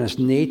He's given us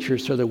nature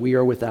so that we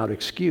are without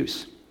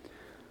excuse.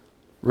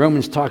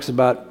 Romans talks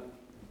about,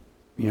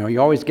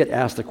 you always get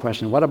asked the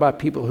question, what about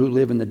people who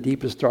live in the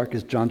deepest,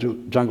 darkest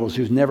jungles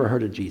who's never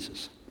heard of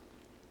Jesus?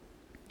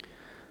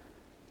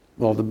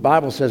 Well, the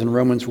Bible says in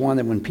Romans 1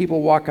 that when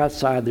people walk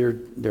outside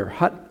their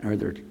hut or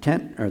their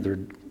tent or their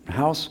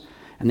house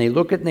and they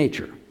look at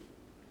nature,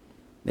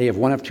 they have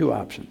one of two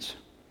options.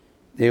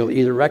 They'll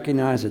either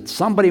recognize that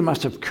somebody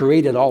must have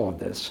created all of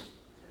this,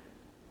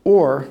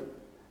 or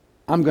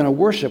I'm going to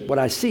worship what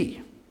I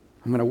see.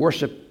 I'm going to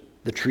worship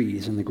the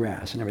trees and the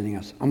grass and everything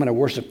else. I'm going to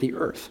worship the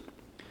earth.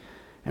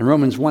 And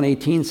Romans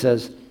 1:18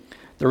 says,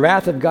 "The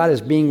wrath of God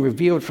is being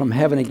revealed from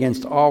heaven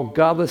against all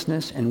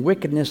godlessness and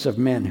wickedness of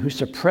men who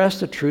suppress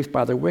the truth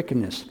by their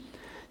wickedness,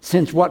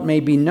 since what may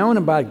be known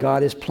about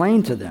God is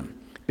plain to them,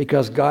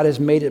 because God has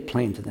made it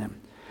plain to them.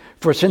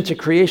 For since the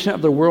creation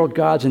of the world,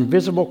 God's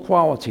invisible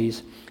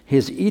qualities,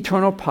 His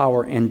eternal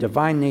power and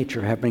divine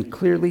nature have been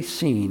clearly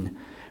seen,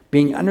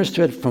 being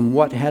understood from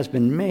what has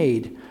been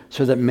made,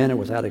 so that men are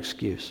without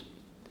excuse."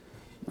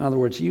 In other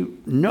words,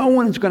 no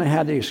one is going to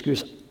have the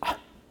excuse,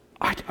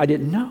 I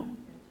didn't know.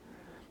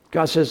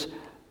 God says,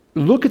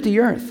 look at the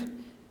earth.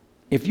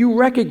 If you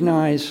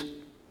recognize,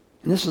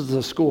 and this is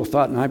the school of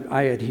thought, and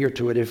I adhere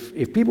to it,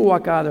 if people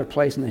walk out of their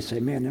place and they say,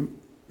 man, there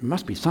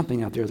must be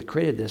something out there that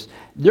created this,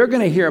 they're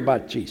going to hear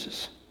about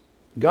Jesus.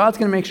 God's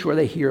going to make sure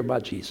they hear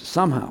about Jesus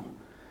somehow.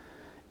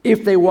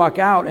 If they walk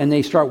out and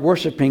they start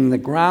worshiping the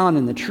ground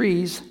and the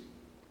trees,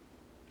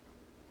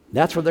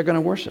 that's what they're going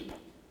to worship.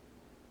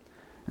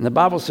 And the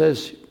Bible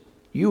says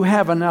you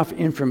have enough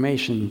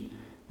information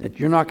that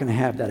you're not going to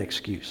have that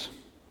excuse.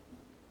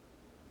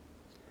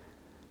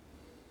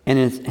 And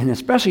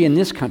especially in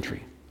this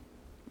country,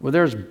 where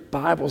there's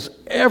Bibles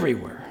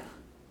everywhere,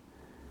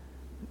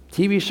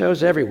 TV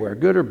shows everywhere,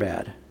 good or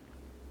bad.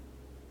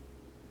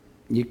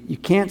 You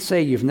can't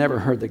say you've never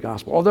heard the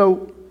gospel.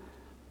 Although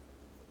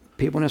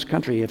people in this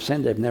country have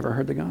said they've never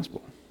heard the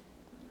gospel.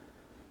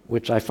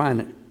 which I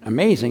find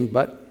amazing,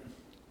 but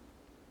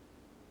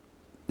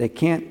they're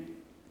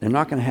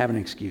not going to have an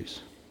excuse.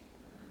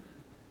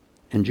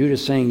 And Jude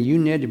is saying, you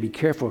need to be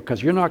careful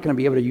because you're not going to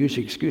be able to use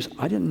the excuse,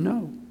 I didn't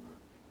know.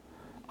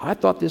 I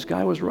thought this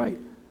guy was right.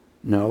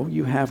 No,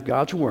 you have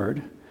God's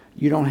word.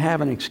 You don't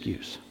have an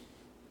excuse.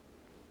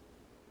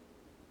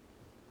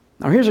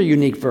 Now here's a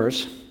unique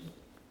verse.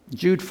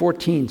 Jude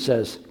 14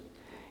 says,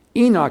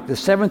 Enoch, the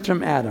seventh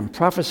from Adam,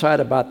 prophesied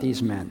about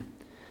these men.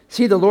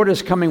 See, the Lord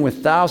is coming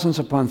with thousands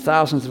upon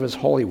thousands of his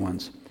holy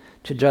ones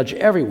to judge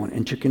everyone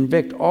and to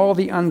convict all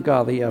the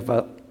ungodly of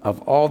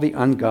all the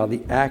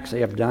ungodly acts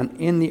they have done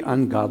in the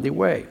ungodly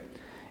way,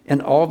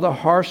 and all the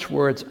harsh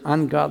words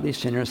ungodly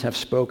sinners have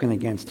spoken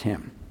against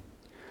him.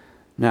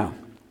 Now,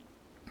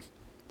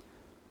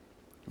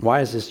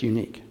 why is this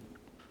unique?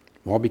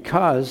 Well,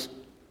 because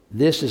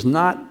this is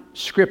not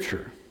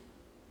Scripture.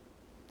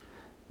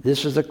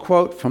 This is a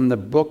quote from the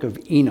book of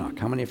Enoch.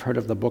 How many have heard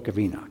of the book of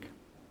Enoch?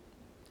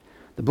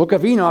 The book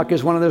of Enoch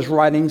is one of those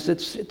writings,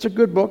 it's a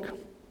good book,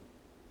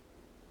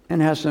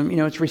 and has some,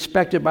 it's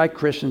respected by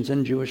Christians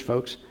and Jewish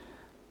folks,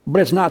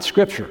 but it's not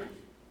Scripture.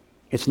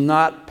 It's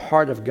not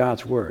part of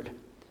God's Word.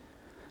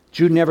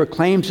 Jude never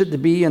claims it to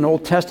be an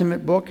Old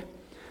Testament book.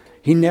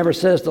 He never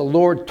says the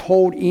Lord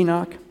told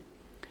Enoch.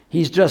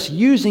 He's just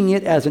using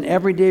it as an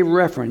everyday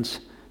reference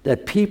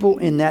that people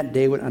in that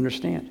day would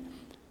understand.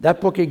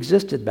 That book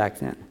existed back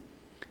then.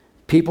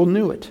 People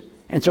knew it.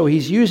 And so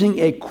he's using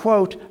a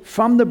quote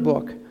from the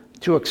book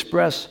to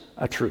express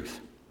a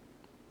truth.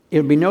 It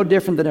would be no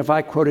different than if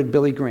I quoted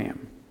Billy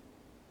Graham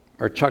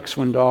or Chuck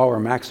Swindoll or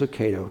Max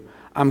Lucado.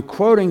 I'm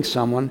quoting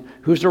someone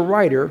who's a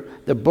writer.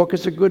 The book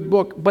is a good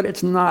book, but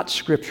it's not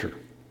Scripture.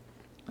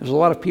 There's a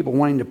lot of people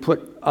wanting to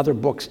put other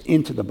books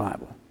into the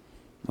Bible.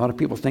 A lot of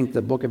people think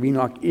the book of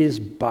Enoch is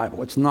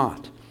Bible. It's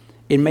not.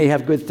 It may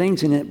have good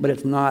things in it, but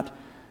it's not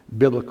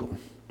biblical.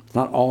 It's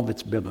not all of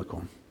it's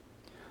biblical.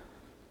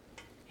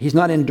 He's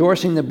not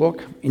endorsing the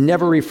book. He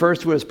never refers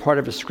to it as part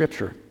of his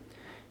Scripture.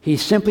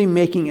 He's simply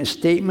making a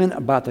statement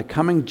about the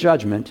coming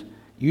judgment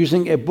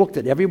using a book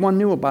that everyone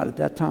knew about at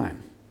that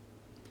time,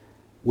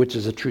 which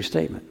is a true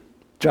statement.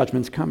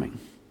 Judgment's coming.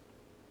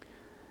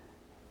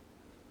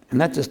 And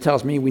that just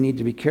tells me we need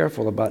to be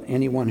careful about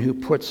anyone who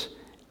puts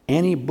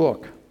any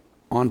book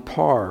on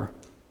par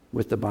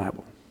with the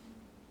Bible.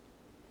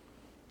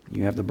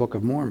 You have the Book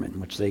of Mormon,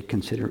 which they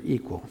consider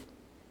equal.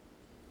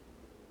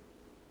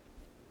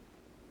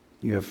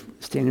 You have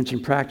Standards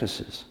and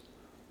Practices,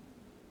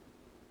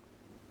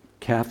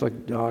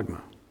 Catholic dogma,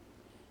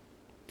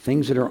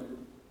 things that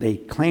they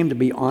claim to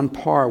be on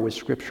par with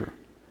Scripture.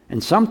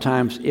 And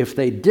sometimes, if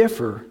they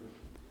differ,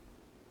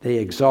 they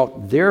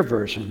exalt their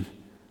version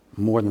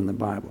more than the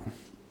Bible.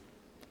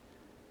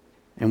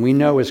 And we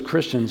know as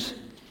Christians,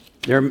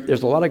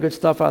 there's a lot of good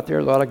stuff out there,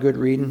 a lot of good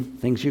reading,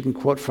 things you can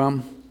quote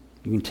from,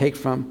 you can take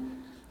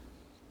from,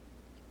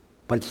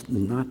 but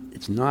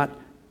it's not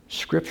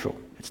scriptural.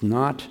 It's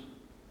not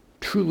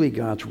truly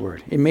God's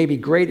Word. It may be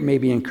great, it may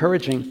be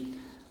encouraging,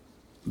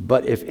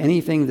 but if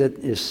anything that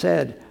is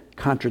said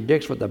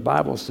contradicts what the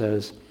Bible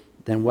says,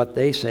 then what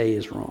they say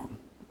is wrong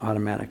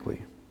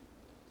automatically.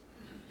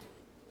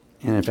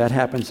 And if that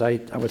happens, I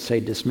would say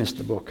dismiss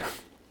the book.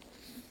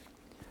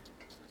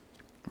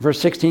 Verse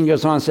 16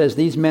 goes on and says,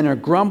 these men are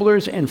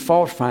grumblers and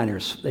fault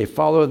finders. They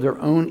follow their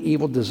own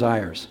evil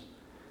desires.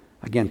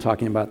 Again,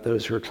 talking about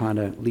those who are trying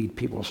to lead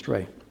people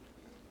astray.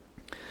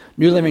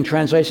 New Living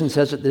Translation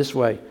says it this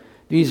way.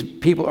 These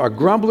people are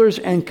grumblers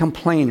and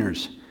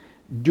complainers,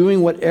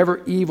 doing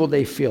whatever evil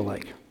they feel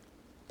like.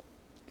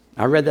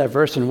 I read that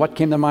verse and what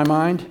came to my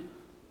mind?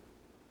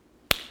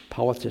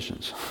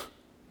 Politicians.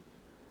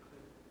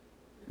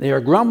 They are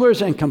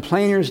grumblers and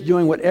complainers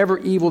doing whatever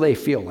evil they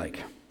feel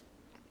like.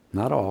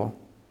 Not all.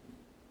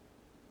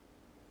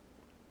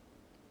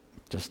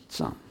 Just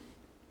some.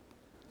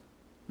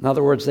 In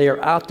other words, they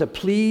are out to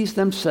please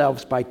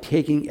themselves by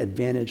taking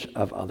advantage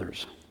of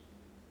others.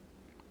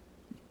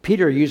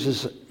 Peter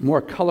uses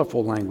more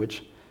colorful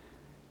language.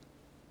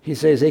 He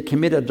says they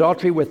commit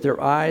adultery with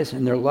their eyes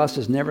and their lust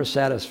is never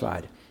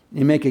satisfied.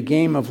 They make a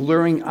game of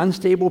luring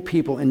unstable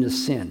people into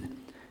sin.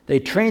 They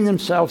train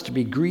themselves to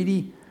be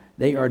greedy.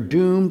 They are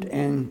doomed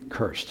and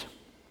cursed.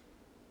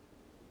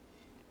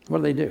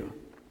 What do?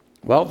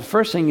 Well, the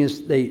first thing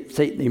is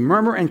they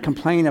murmur and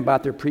complain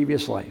about their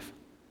previous life.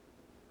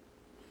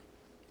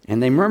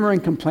 And they murmur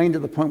and complain to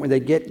the point where they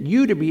get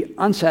you to be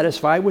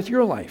unsatisfied with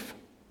your life.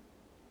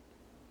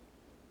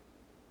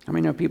 How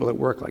many know people that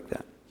work like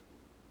that?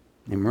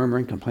 They murmur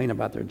and complain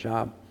about their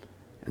job,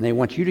 and they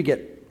want you to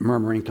get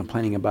murmuring and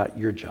complaining about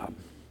your job.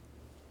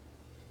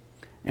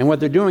 And what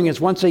they're doing is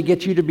once they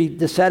get you to be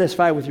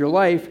dissatisfied with your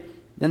life,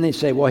 then they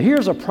say, well,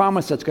 here's a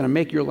promise that's going to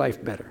make your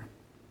life better.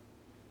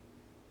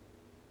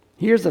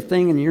 Here's the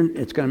thing, and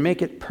it's going to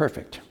make it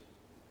perfect.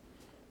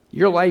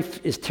 Your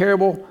life is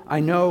terrible.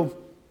 I know.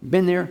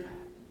 Been there.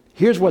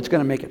 Here's what's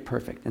going to make it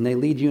perfect. And they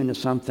lead you into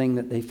something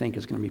that they think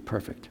is going to be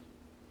perfect.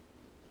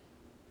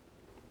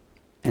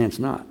 And it's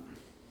not.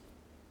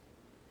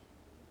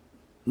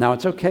 Now,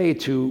 it's okay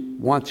to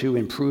want to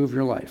improve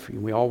your life.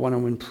 We all want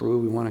to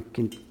improve. We want to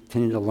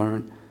continue to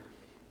learn.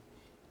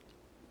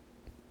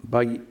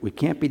 But we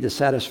can't be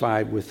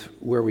dissatisfied with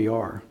where we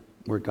are,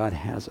 where God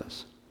has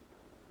us.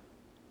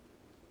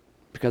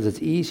 Because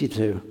it's easy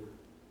to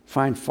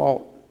find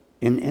fault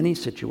in any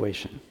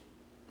situation,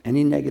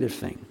 any negative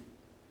thing.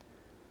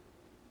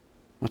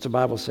 What's the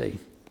Bible say?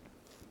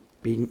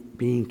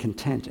 Being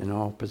content in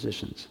all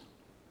positions.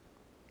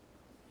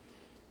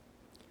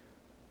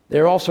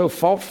 They're also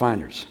fault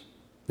finders.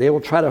 They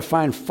will try to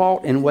find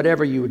fault in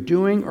whatever you are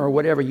doing or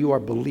whatever you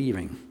are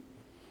believing.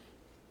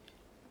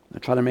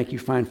 They'll try to make you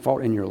find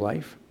fault in your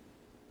life,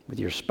 with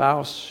your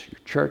spouse,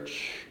 your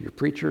church, your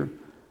preacher.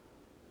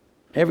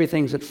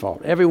 Everything's at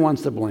fault.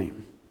 Everyone's to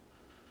blame.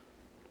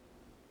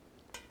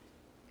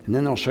 And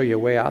then they'll show you a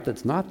way out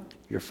that's not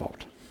your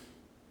fault.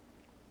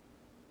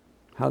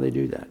 How they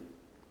do that?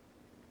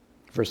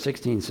 Verse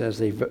 16 says,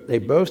 they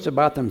boast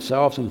about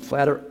themselves and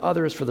flatter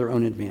others for their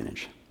own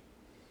advantage.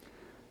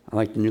 I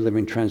like the New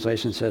Living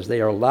Translation says,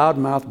 they are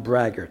loudmouth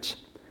braggarts,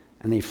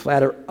 and they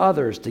flatter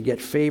others to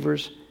get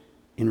favors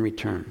in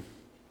return.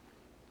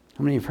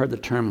 How many have heard the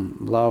term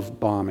love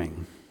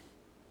bombing?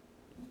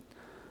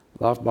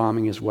 Love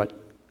bombing is what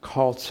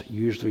cults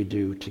usually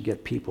do to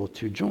get people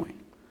to join.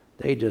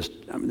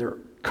 They're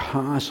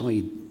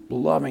constantly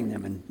loving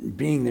them and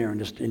being there and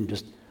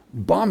just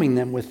bombing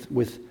them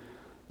with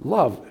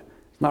love.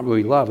 It's not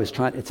really love,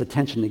 it's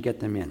attention to get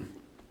them in.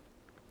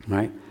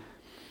 Right?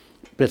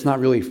 But it's not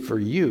really for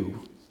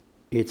you.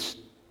 It's,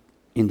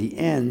 in the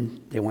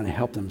end, they want to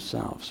help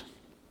themselves.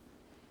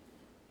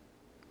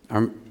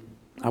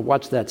 I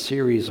watched that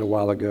series a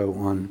while ago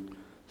on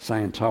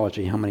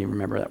Scientology. How many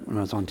remember that when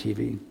I was on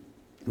TV?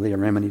 Leah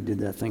Remini did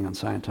that thing on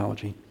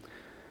Scientology.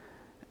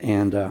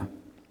 And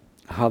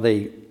how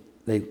they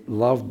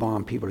love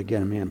bomb people to get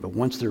them in. But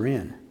once they're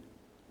in,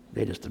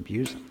 they just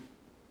abuse them.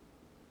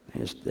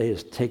 They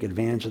just take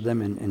advantage of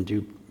them and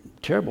do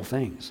terrible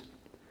things.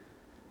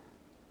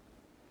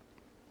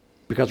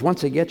 Because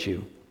once they get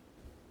you,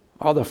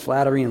 all the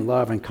flattery and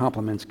love and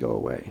compliments go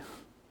away.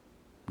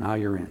 Now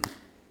you're in.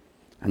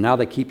 And now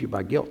they keep you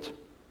by guilt.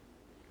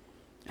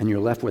 And you're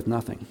left with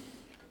nothing.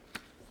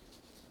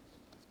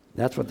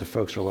 That's what the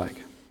folks are like.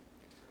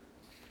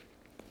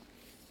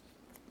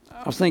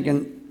 I was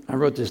thinking, I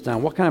wrote this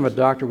down, what kind of a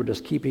doctor would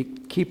just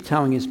keep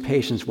telling his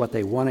patients what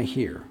they want to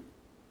hear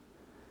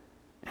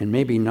and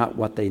maybe not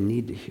what they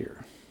need to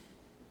hear?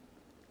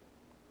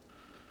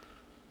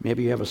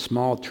 Maybe you have a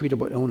small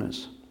treatable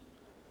illness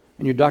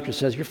and your doctor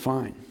says, you're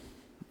fine.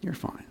 You're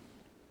fine.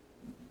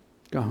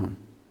 Go home.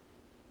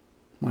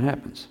 What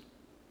happens?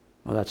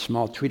 Well, that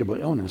small treatable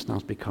illness now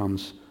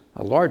becomes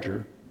a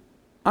larger,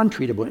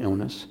 untreatable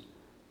illness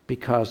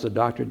because the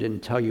doctor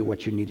didn't tell you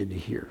what you needed to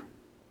hear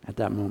at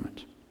that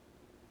moment.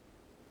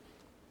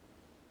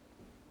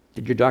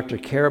 Did your doctor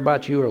care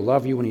about you or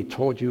love you when he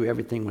told you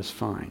everything was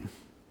fine?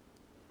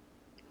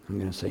 I'm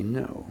going to say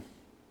no.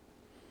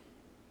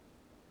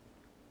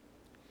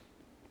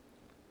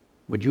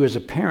 Would you as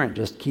a parent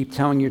just keep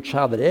telling your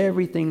child that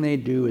everything they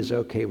do is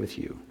okay with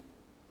you?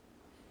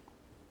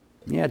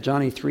 Yeah,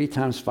 Johnny, 3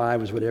 times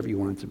 5 is whatever you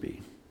want it to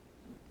be.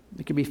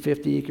 It could be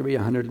 50, it could be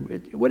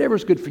 100,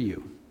 whatever's good for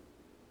you.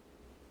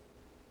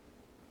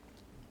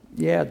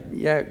 Yeah,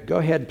 go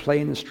ahead, play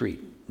in the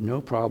street. No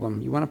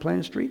problem. You want to play in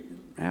the street?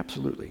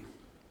 Absolutely.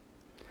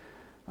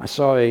 I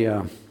saw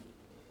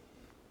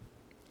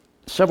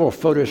several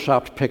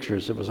photoshopped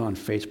pictures. It was on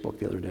Facebook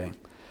the other day.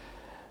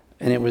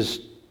 And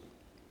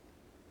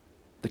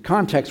the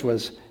context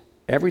was,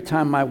 every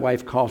time my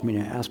wife calls me to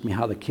ask me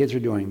how the kids are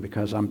doing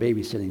because I'm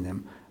babysitting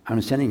them,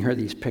 I'm sending her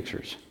these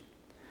pictures.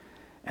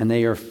 And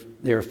they are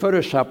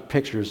photoshopped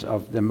pictures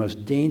of the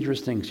most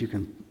dangerous things you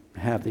can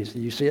have. Did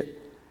you see it?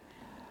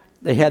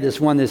 They had this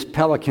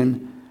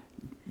pelican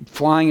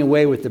flying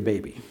away with the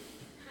baby.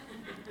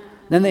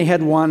 Then they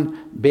had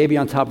one baby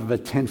on top of a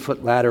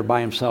 10-foot ladder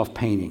by himself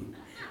painting.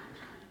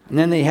 And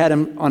then they had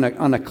him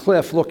on a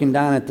cliff looking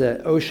down at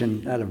the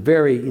ocean at a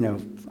very,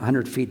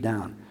 100 feet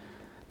down.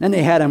 Then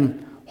they had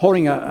him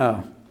holding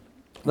a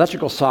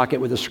electrical socket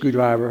with a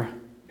screwdriver.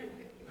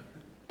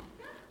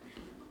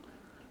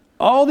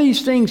 All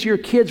these things your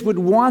kids would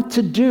want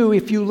to do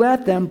if you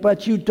let them,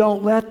 but you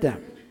don't let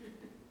them.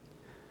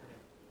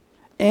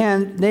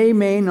 And they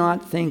may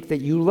not think that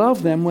you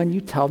love them when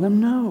you tell them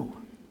no.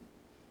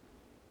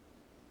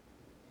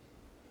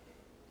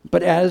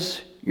 But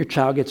as your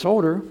child gets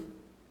older,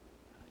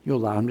 you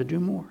allow them to do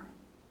more.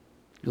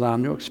 You allow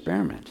them to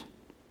experiment.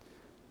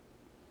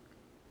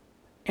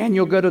 And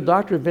you'll go to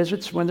doctor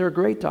visits when they're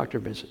great doctor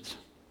visits.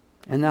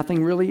 And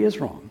nothing really is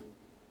wrong.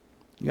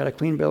 You got a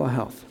clean bill of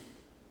health.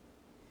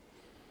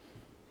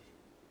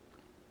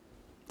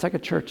 It's like a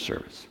church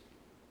service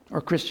or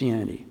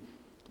Christianity.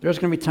 There's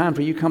going to be times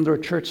where you come to a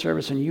church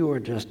service and you are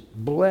just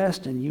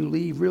blessed and you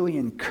leave really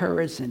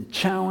encouraged and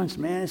challenged.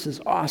 Man, this is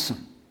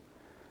awesome.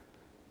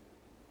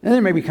 And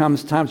there may be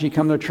times you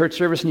come to a church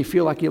service and you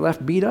feel like you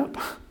left beat up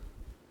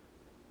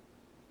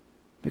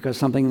because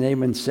something they've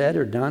been said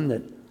or done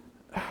that,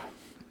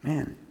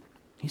 man,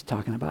 he's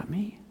talking about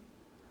me.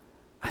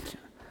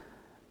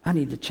 I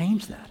need to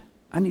change that.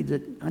 I need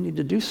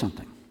to do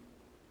something.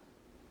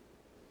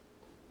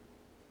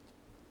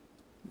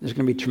 There's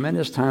going to be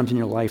tremendous times in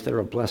your life that are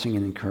a blessing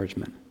and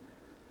encouragement.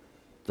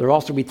 There will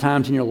also be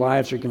times in your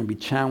lives that are going to be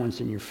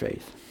challenged in your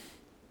faith.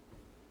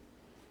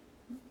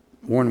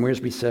 Warren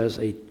Wiersbe says,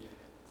 an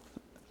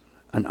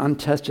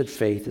untested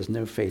faith is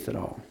no faith at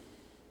all.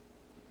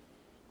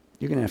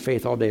 You're going to have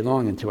faith all day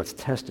long until it's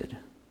tested.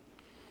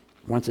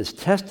 Once it's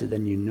tested,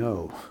 then you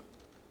know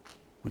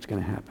what's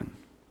going to happen.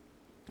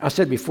 I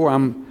said before,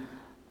 I'm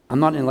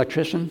not an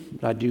electrician,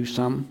 but I do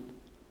some.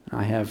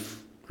 I'm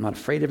not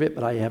afraid of it,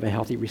 but I have a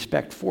healthy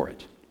respect for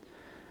it.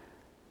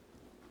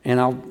 And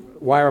I'll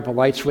wire up a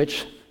light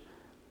switch,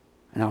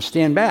 and I'll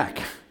stand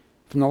back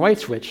from the light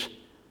switch,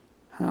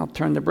 and I'll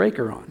turn the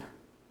breaker on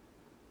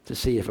to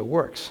see if it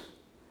works.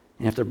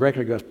 And if the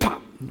breaker goes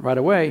pop right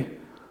away,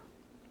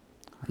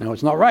 I know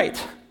it's not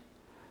right.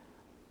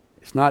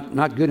 It's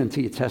not good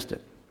until you test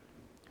it.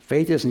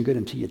 Faith isn't good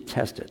until you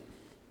test it.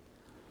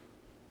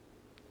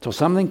 So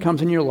something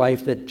comes in your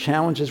life that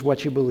challenges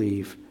what you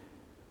believe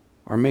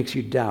or makes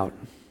you doubt.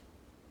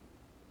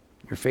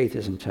 Your faith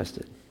isn't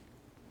tested.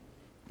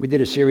 We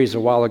did a series a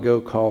while ago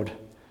called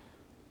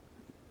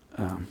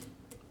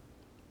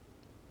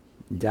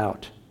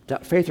Doubt.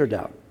 Faith or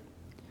doubt.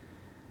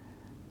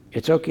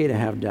 It's okay to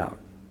have doubt.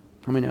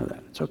 How many know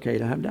that? It's okay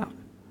to have doubt.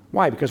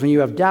 Why? Because when you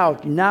have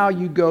doubt, now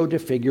you go to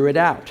figure it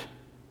out.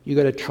 You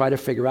got to try to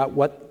figure out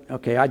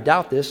I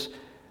doubt this.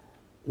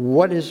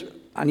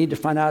 I need to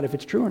find out if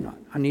it's true or not.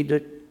 I need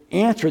to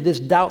answer this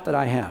doubt that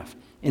I have.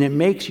 And it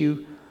makes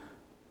you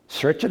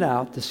search it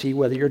out to see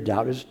whether your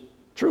doubt is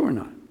true or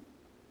not.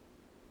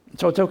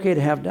 So it's okay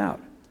to have doubt.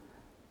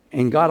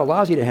 And God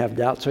allows you to have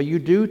doubt, so you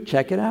do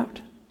check it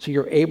out. So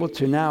you're able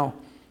to now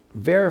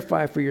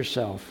verify for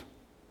yourself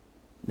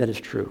that it's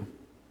true.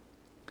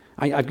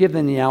 I've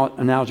given the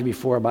analogy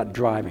before about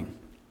driving.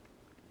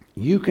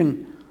 You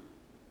can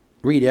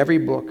read every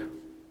book,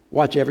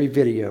 watch every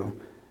video,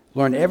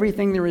 learn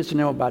everything there is to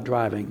know about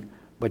driving,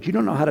 but you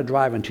don't know how to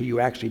drive until you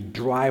actually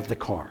drive the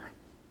car.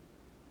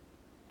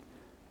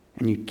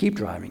 And you keep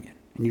driving it,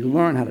 and you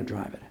learn how to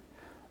drive it.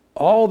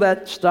 All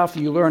that stuff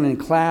you learn in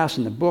class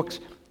and the books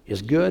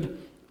is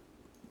good,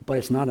 but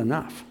it's not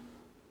enough.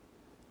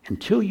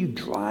 Until you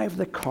drive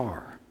the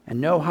car and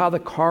know how the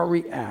car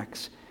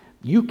reacts,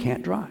 you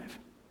can't drive.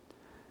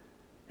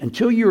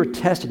 Until you're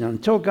tested,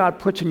 until God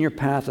puts in your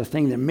path a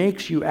thing that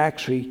makes you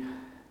actually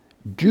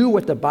do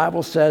what the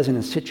Bible says in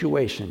a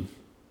situation,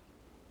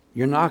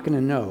 you're not going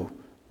to know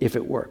if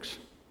it works.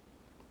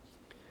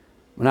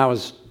 When I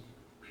was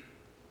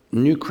a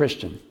new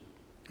Christian,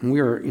 and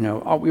we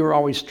were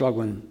always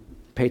struggling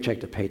paycheck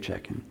to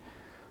paycheck, and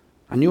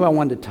I knew I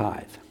wanted to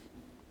tithe.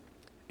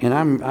 And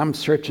I'm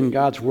searching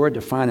God's Word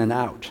to find an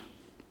out.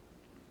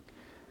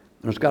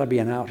 There's got to be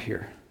an out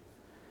here.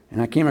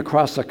 And I came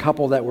across a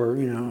couple that were,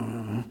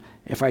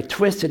 if I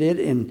twisted it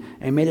and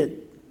made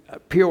it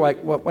appear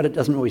like what it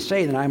doesn't really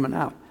say, then I'm an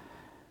out.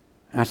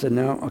 And I said,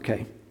 no,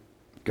 okay.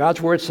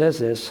 God's Word says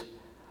this.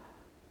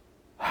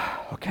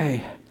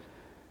 Okay,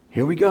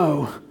 here we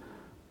go.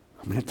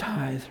 I'm going to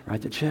tithe,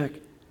 write the check.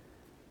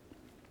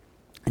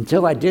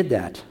 Until I did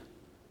that,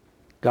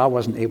 God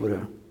wasn't able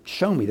to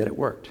show me that it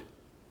worked.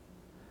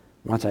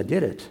 Once I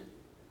did it,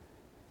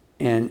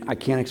 and I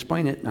can't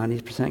explain it,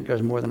 90%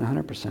 goes more than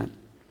 100%.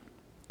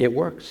 It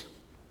works.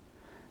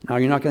 Now,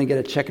 you're not going to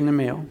get a check in the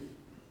mail.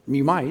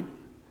 You might,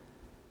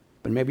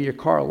 but maybe your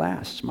car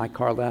lasts. My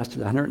car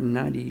lasted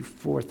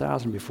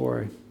 $194,000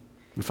 before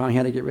we finally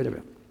had to get rid of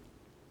it.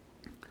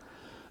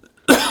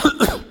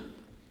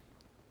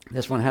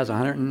 This one has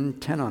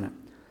 110 on it.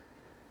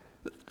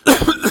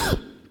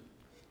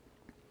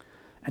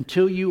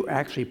 Until you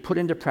actually put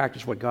into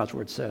practice what God's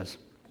Word says,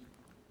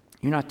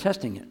 you're not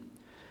testing it.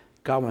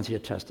 God wants you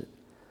to test it.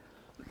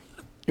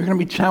 You're going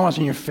to be challenged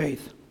in your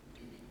faith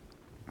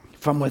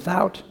from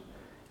without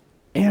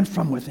and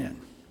from within.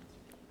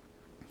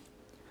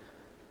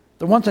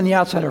 The ones on the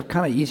outside are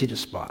kind of easy to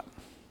spot.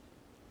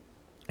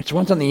 It's the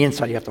ones on the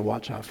inside you have to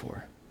watch out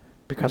for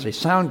because they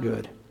sound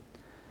good.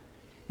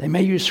 They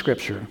may use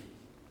Scripture,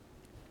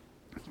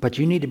 but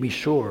you need to be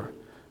sure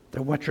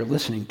that what you're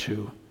listening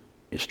to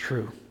is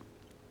true.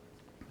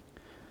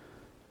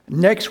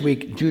 Next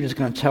week, Jude is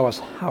going to tell us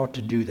how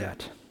to do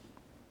that.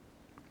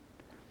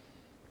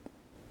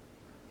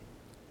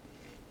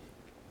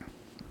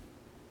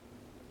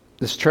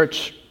 This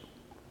church,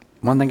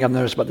 one thing I've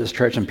noticed about this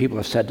church, and people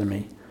have said to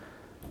me,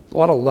 a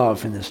lot of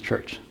love in this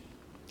church.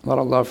 A lot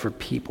of love for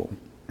people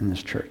in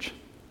this church.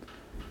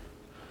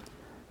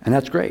 And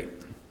that's great.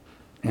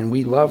 And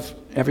we love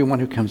everyone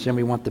who comes in.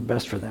 We want the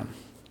best for them.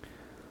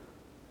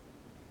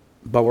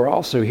 But we're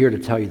also here to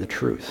tell you the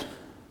truth.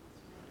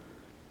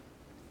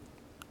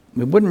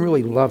 We wouldn't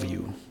really love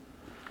you.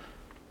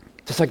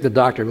 Just like the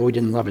doctor really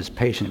didn't love his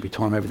patient if he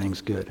told him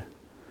everything's good.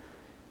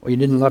 Or you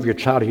didn't love your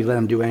child if you let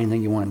him do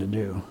anything you wanted to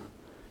do.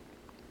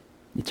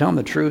 You tell him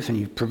the truth and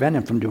you prevent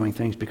him from doing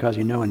things because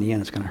you know in the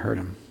end it's going to hurt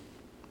him.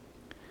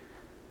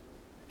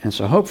 And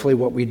so hopefully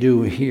what we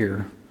do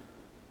here,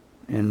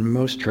 and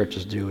most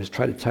churches do, is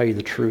try to tell you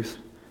the truth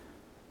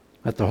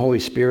Let the Holy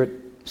Spirit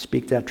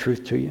speak that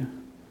truth to you.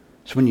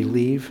 So when you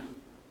leave,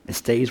 it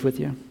stays with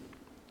you. And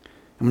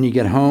when you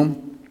get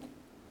home,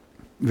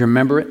 you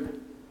remember it.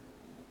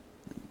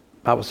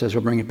 The Bible says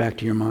he'll bring it back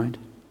to your mind.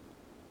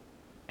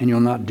 And you'll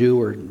not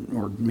do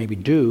or maybe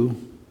do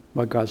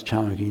what God's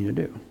challenging you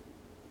to do.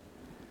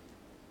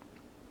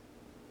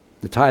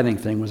 The tithing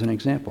thing was an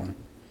example.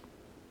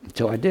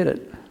 Until I did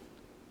it,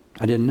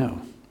 I didn't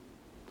know.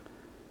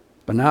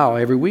 But now,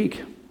 every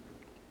week,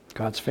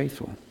 God's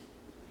faithful.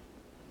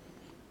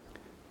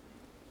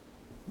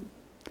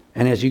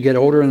 And as you get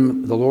older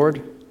in the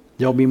Lord,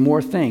 there'll be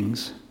more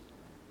things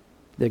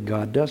that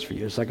God does for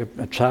you. It's like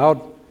a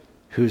child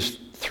who's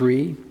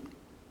 3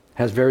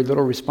 has very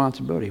little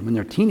responsibility. When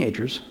they're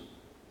teenagers,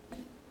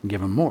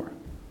 give them more,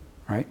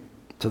 right?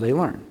 So they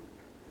learn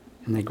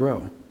and they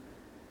grow.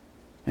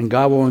 And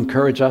God will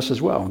encourage us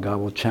as well. God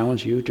will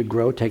challenge you to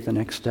grow, take the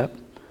next step,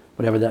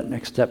 whatever that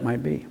next step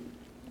might be.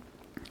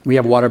 We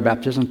have water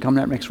baptism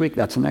coming up next week.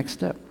 That's the next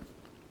step.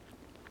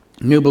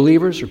 New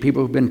believers or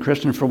people who've been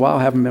Christian for a while,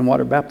 haven't been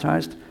water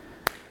baptized,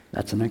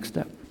 that's the next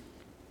step.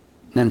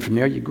 And then from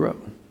there you grow.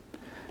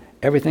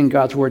 Everything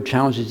God's Word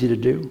challenges you to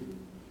do,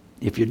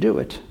 if you do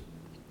it,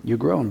 you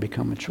grow and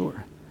become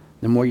mature.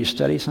 The more you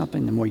study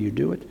something, the more you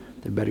do it,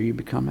 the better you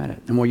become at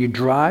it. The more you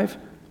drive,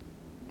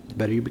 the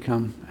better you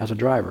become as a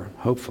driver,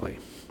 hopefully.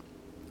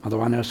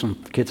 Although I know some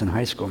kids in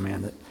high school,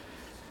 man, that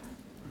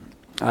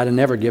I'd have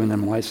never given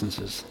them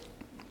licenses.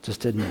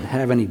 Just didn't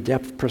have any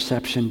depth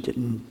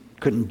perception,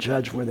 couldn't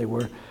judge where they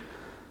were.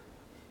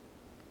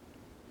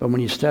 But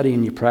when you study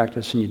and you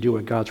practice and you do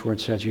what God's Word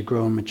says, you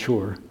grow and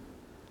mature.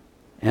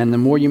 And the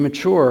more you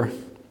mature,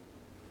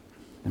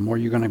 the more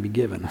you're going to be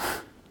given.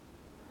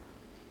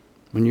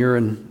 When you're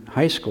in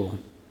high school,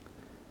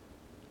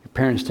 your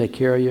parents take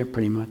care of you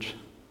pretty much,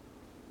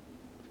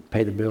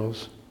 pay the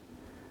bills.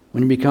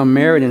 When you become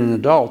married and an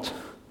adult,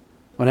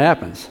 what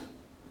happens?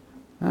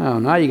 Oh,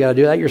 now you got to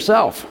do that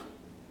yourself.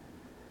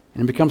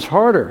 And it becomes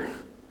harder.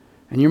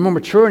 And you're more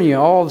mature and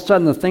all of a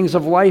sudden the things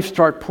of life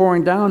start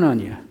pouring down on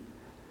you.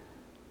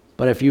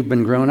 But if you've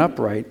been grown up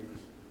right,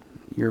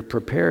 you're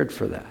prepared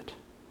for that.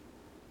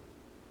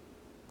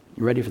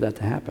 You're ready for that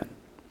to happen.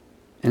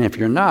 And if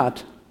you're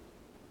not,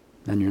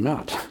 then you're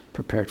not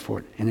prepared for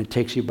it. And it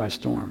takes you by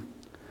storm.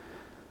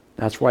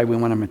 That's why we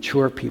want to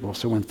mature people,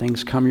 so when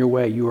things come your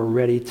way, you are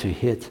ready to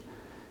hit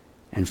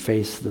and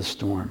face the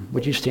storm.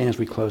 Would you stand as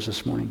we close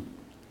this morning?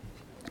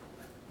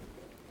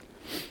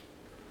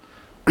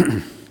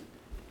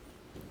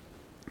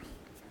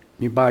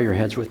 You bow your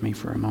heads with me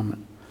for a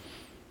moment.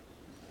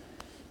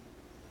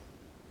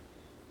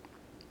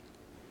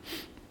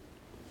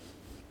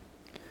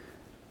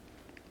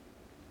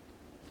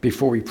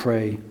 Before we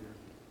pray,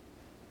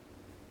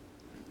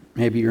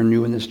 maybe you're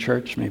new in this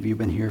church, maybe you've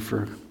been here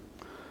for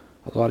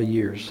a lot of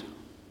years,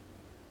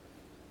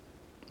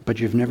 but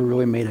you've never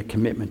really made a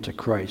commitment to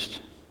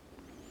Christ.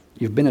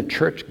 You've been a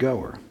church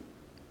goer.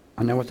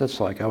 I know what that's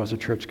like. I was a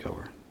church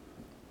goer.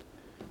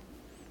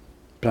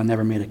 But I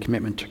never made a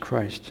commitment to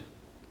Christ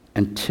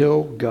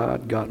until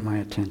God got my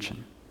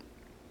attention.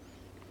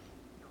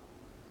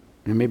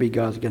 And maybe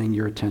God's getting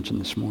your attention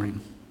this morning.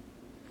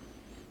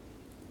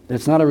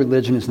 It's not a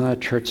religion, it's not a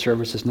church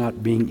service, it's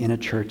not being in a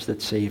church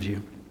that saves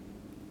you.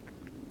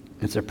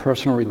 It's a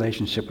personal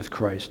relationship with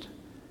Christ.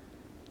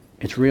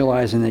 It's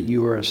realizing that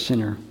you are a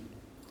sinner,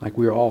 like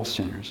we are all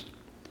sinners.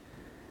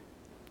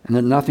 And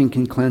that nothing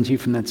can cleanse you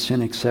from that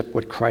sin except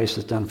what Christ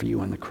has done for you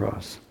on the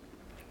cross.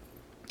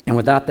 And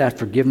without that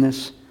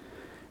forgiveness,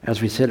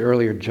 as we said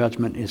earlier,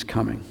 judgment is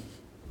coming.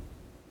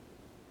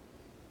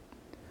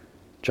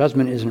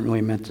 Judgment isn't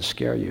really meant to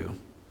scare you.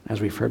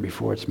 As we've heard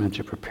before, it's meant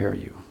to prepare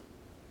you.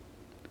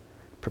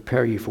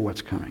 Prepare you for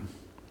what's coming.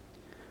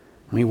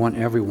 And we want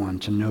everyone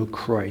to know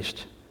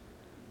Christ,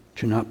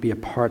 to not be a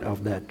part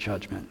of that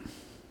judgment.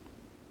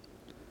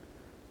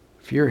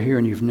 If you're here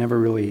and you've never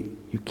really,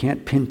 you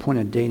can't pinpoint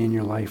a date in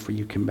your life where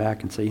you come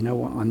back and say, you know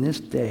what, on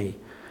this day,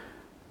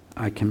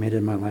 I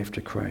committed my life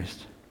to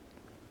Christ.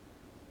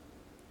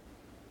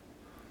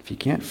 If you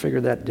can't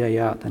figure that day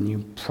out, then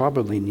you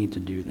probably need to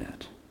do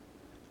that.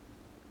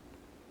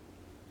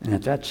 And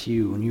if that's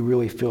you, and you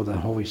really feel the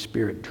Holy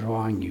Spirit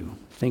drawing you,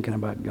 thinking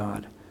about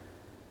God,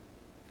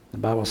 the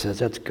Bible says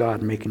that's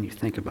God making you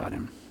think about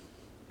Him.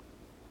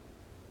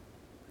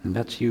 And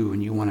that's you,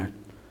 and you want to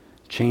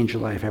change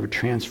your life, have a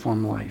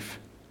transformed life.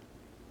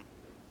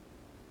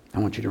 I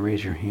want you to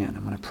raise your hand.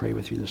 I'm going to pray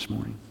with you this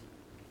morning.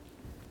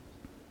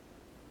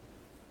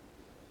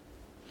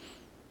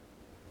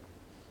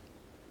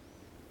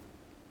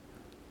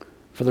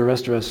 For the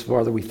rest of us,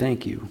 Father, we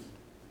thank you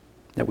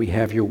that we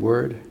have your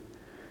word.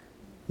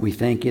 We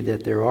thank you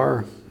that there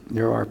are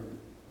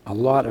a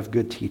lot of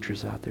good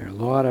teachers out there, a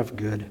lot of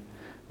good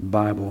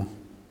Bible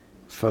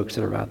folks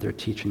that are out there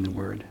teaching the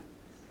word.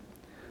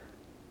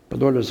 But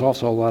Lord, there's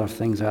also a lot of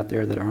things out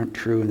there that aren't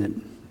true and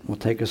that will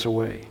take us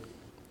away.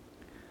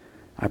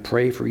 I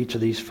pray for each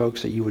of these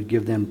folks that you would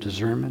give them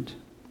discernment,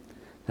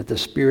 that the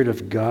Spirit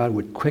of God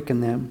would quicken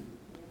them,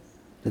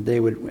 that they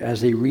would,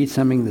 as they read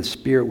something, the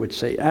Spirit would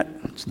say,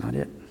 that's not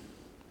it.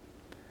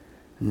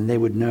 And they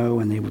would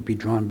know and they would be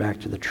drawn back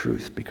to the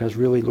truth. Because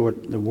really,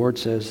 Lord, the word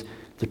says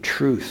the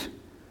truth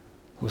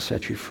will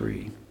set you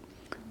free.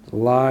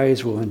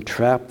 Lies will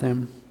entrap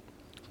them.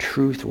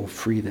 Truth will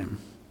free them.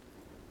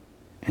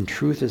 And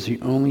truth is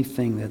the only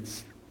thing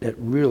that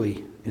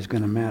really is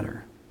going to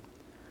matter.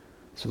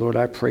 So Lord,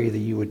 I pray that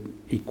you would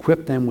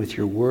equip them with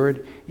your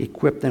word,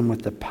 equip them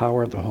with the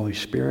power of the Holy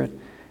Spirit,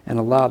 and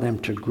allow them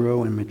to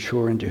grow and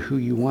mature into who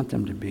you want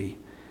them to be.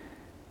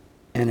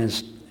 And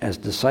as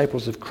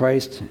disciples of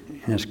Christ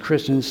and as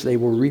Christians, they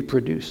will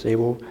reproduce. They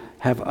will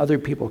have other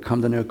people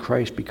come to know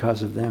Christ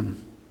because of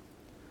them.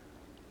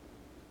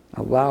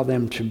 Allow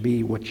them to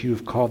be what you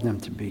have called them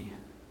to be.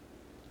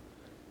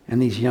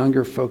 And these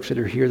younger folks that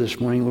are here this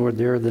morning, Lord,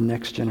 they're the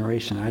next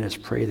generation. I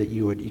just pray that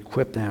you would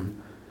equip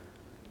them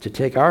to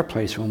take our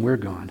place when we're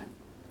gone.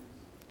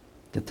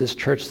 That this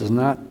church does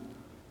not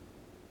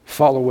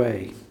fall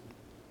away,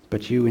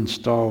 but you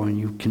install and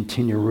you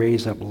continue to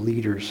raise up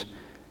leaders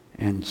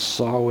and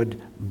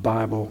solid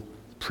Bible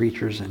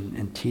preachers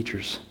and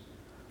teachers.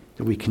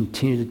 That we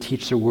continue to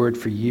teach the word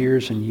for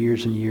years and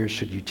years and years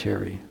should you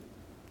tarry.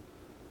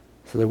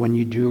 So that when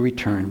you do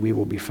return, we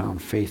will be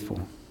found faithful.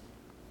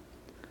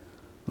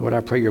 Lord,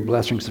 I pray your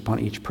blessings upon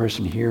each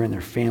person here and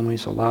their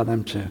families. Allow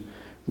them to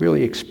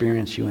really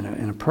experience you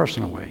in a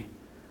personal way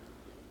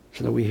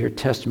so that we hear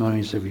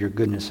testimonies of your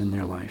goodness in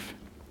their life.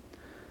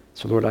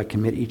 So, Lord, I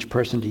commit each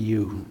person to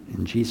you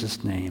in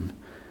Jesus' name.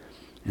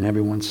 And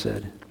everyone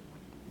said,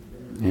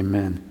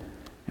 amen.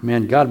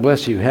 Amen. God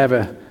bless you. Have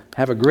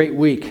a great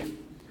week.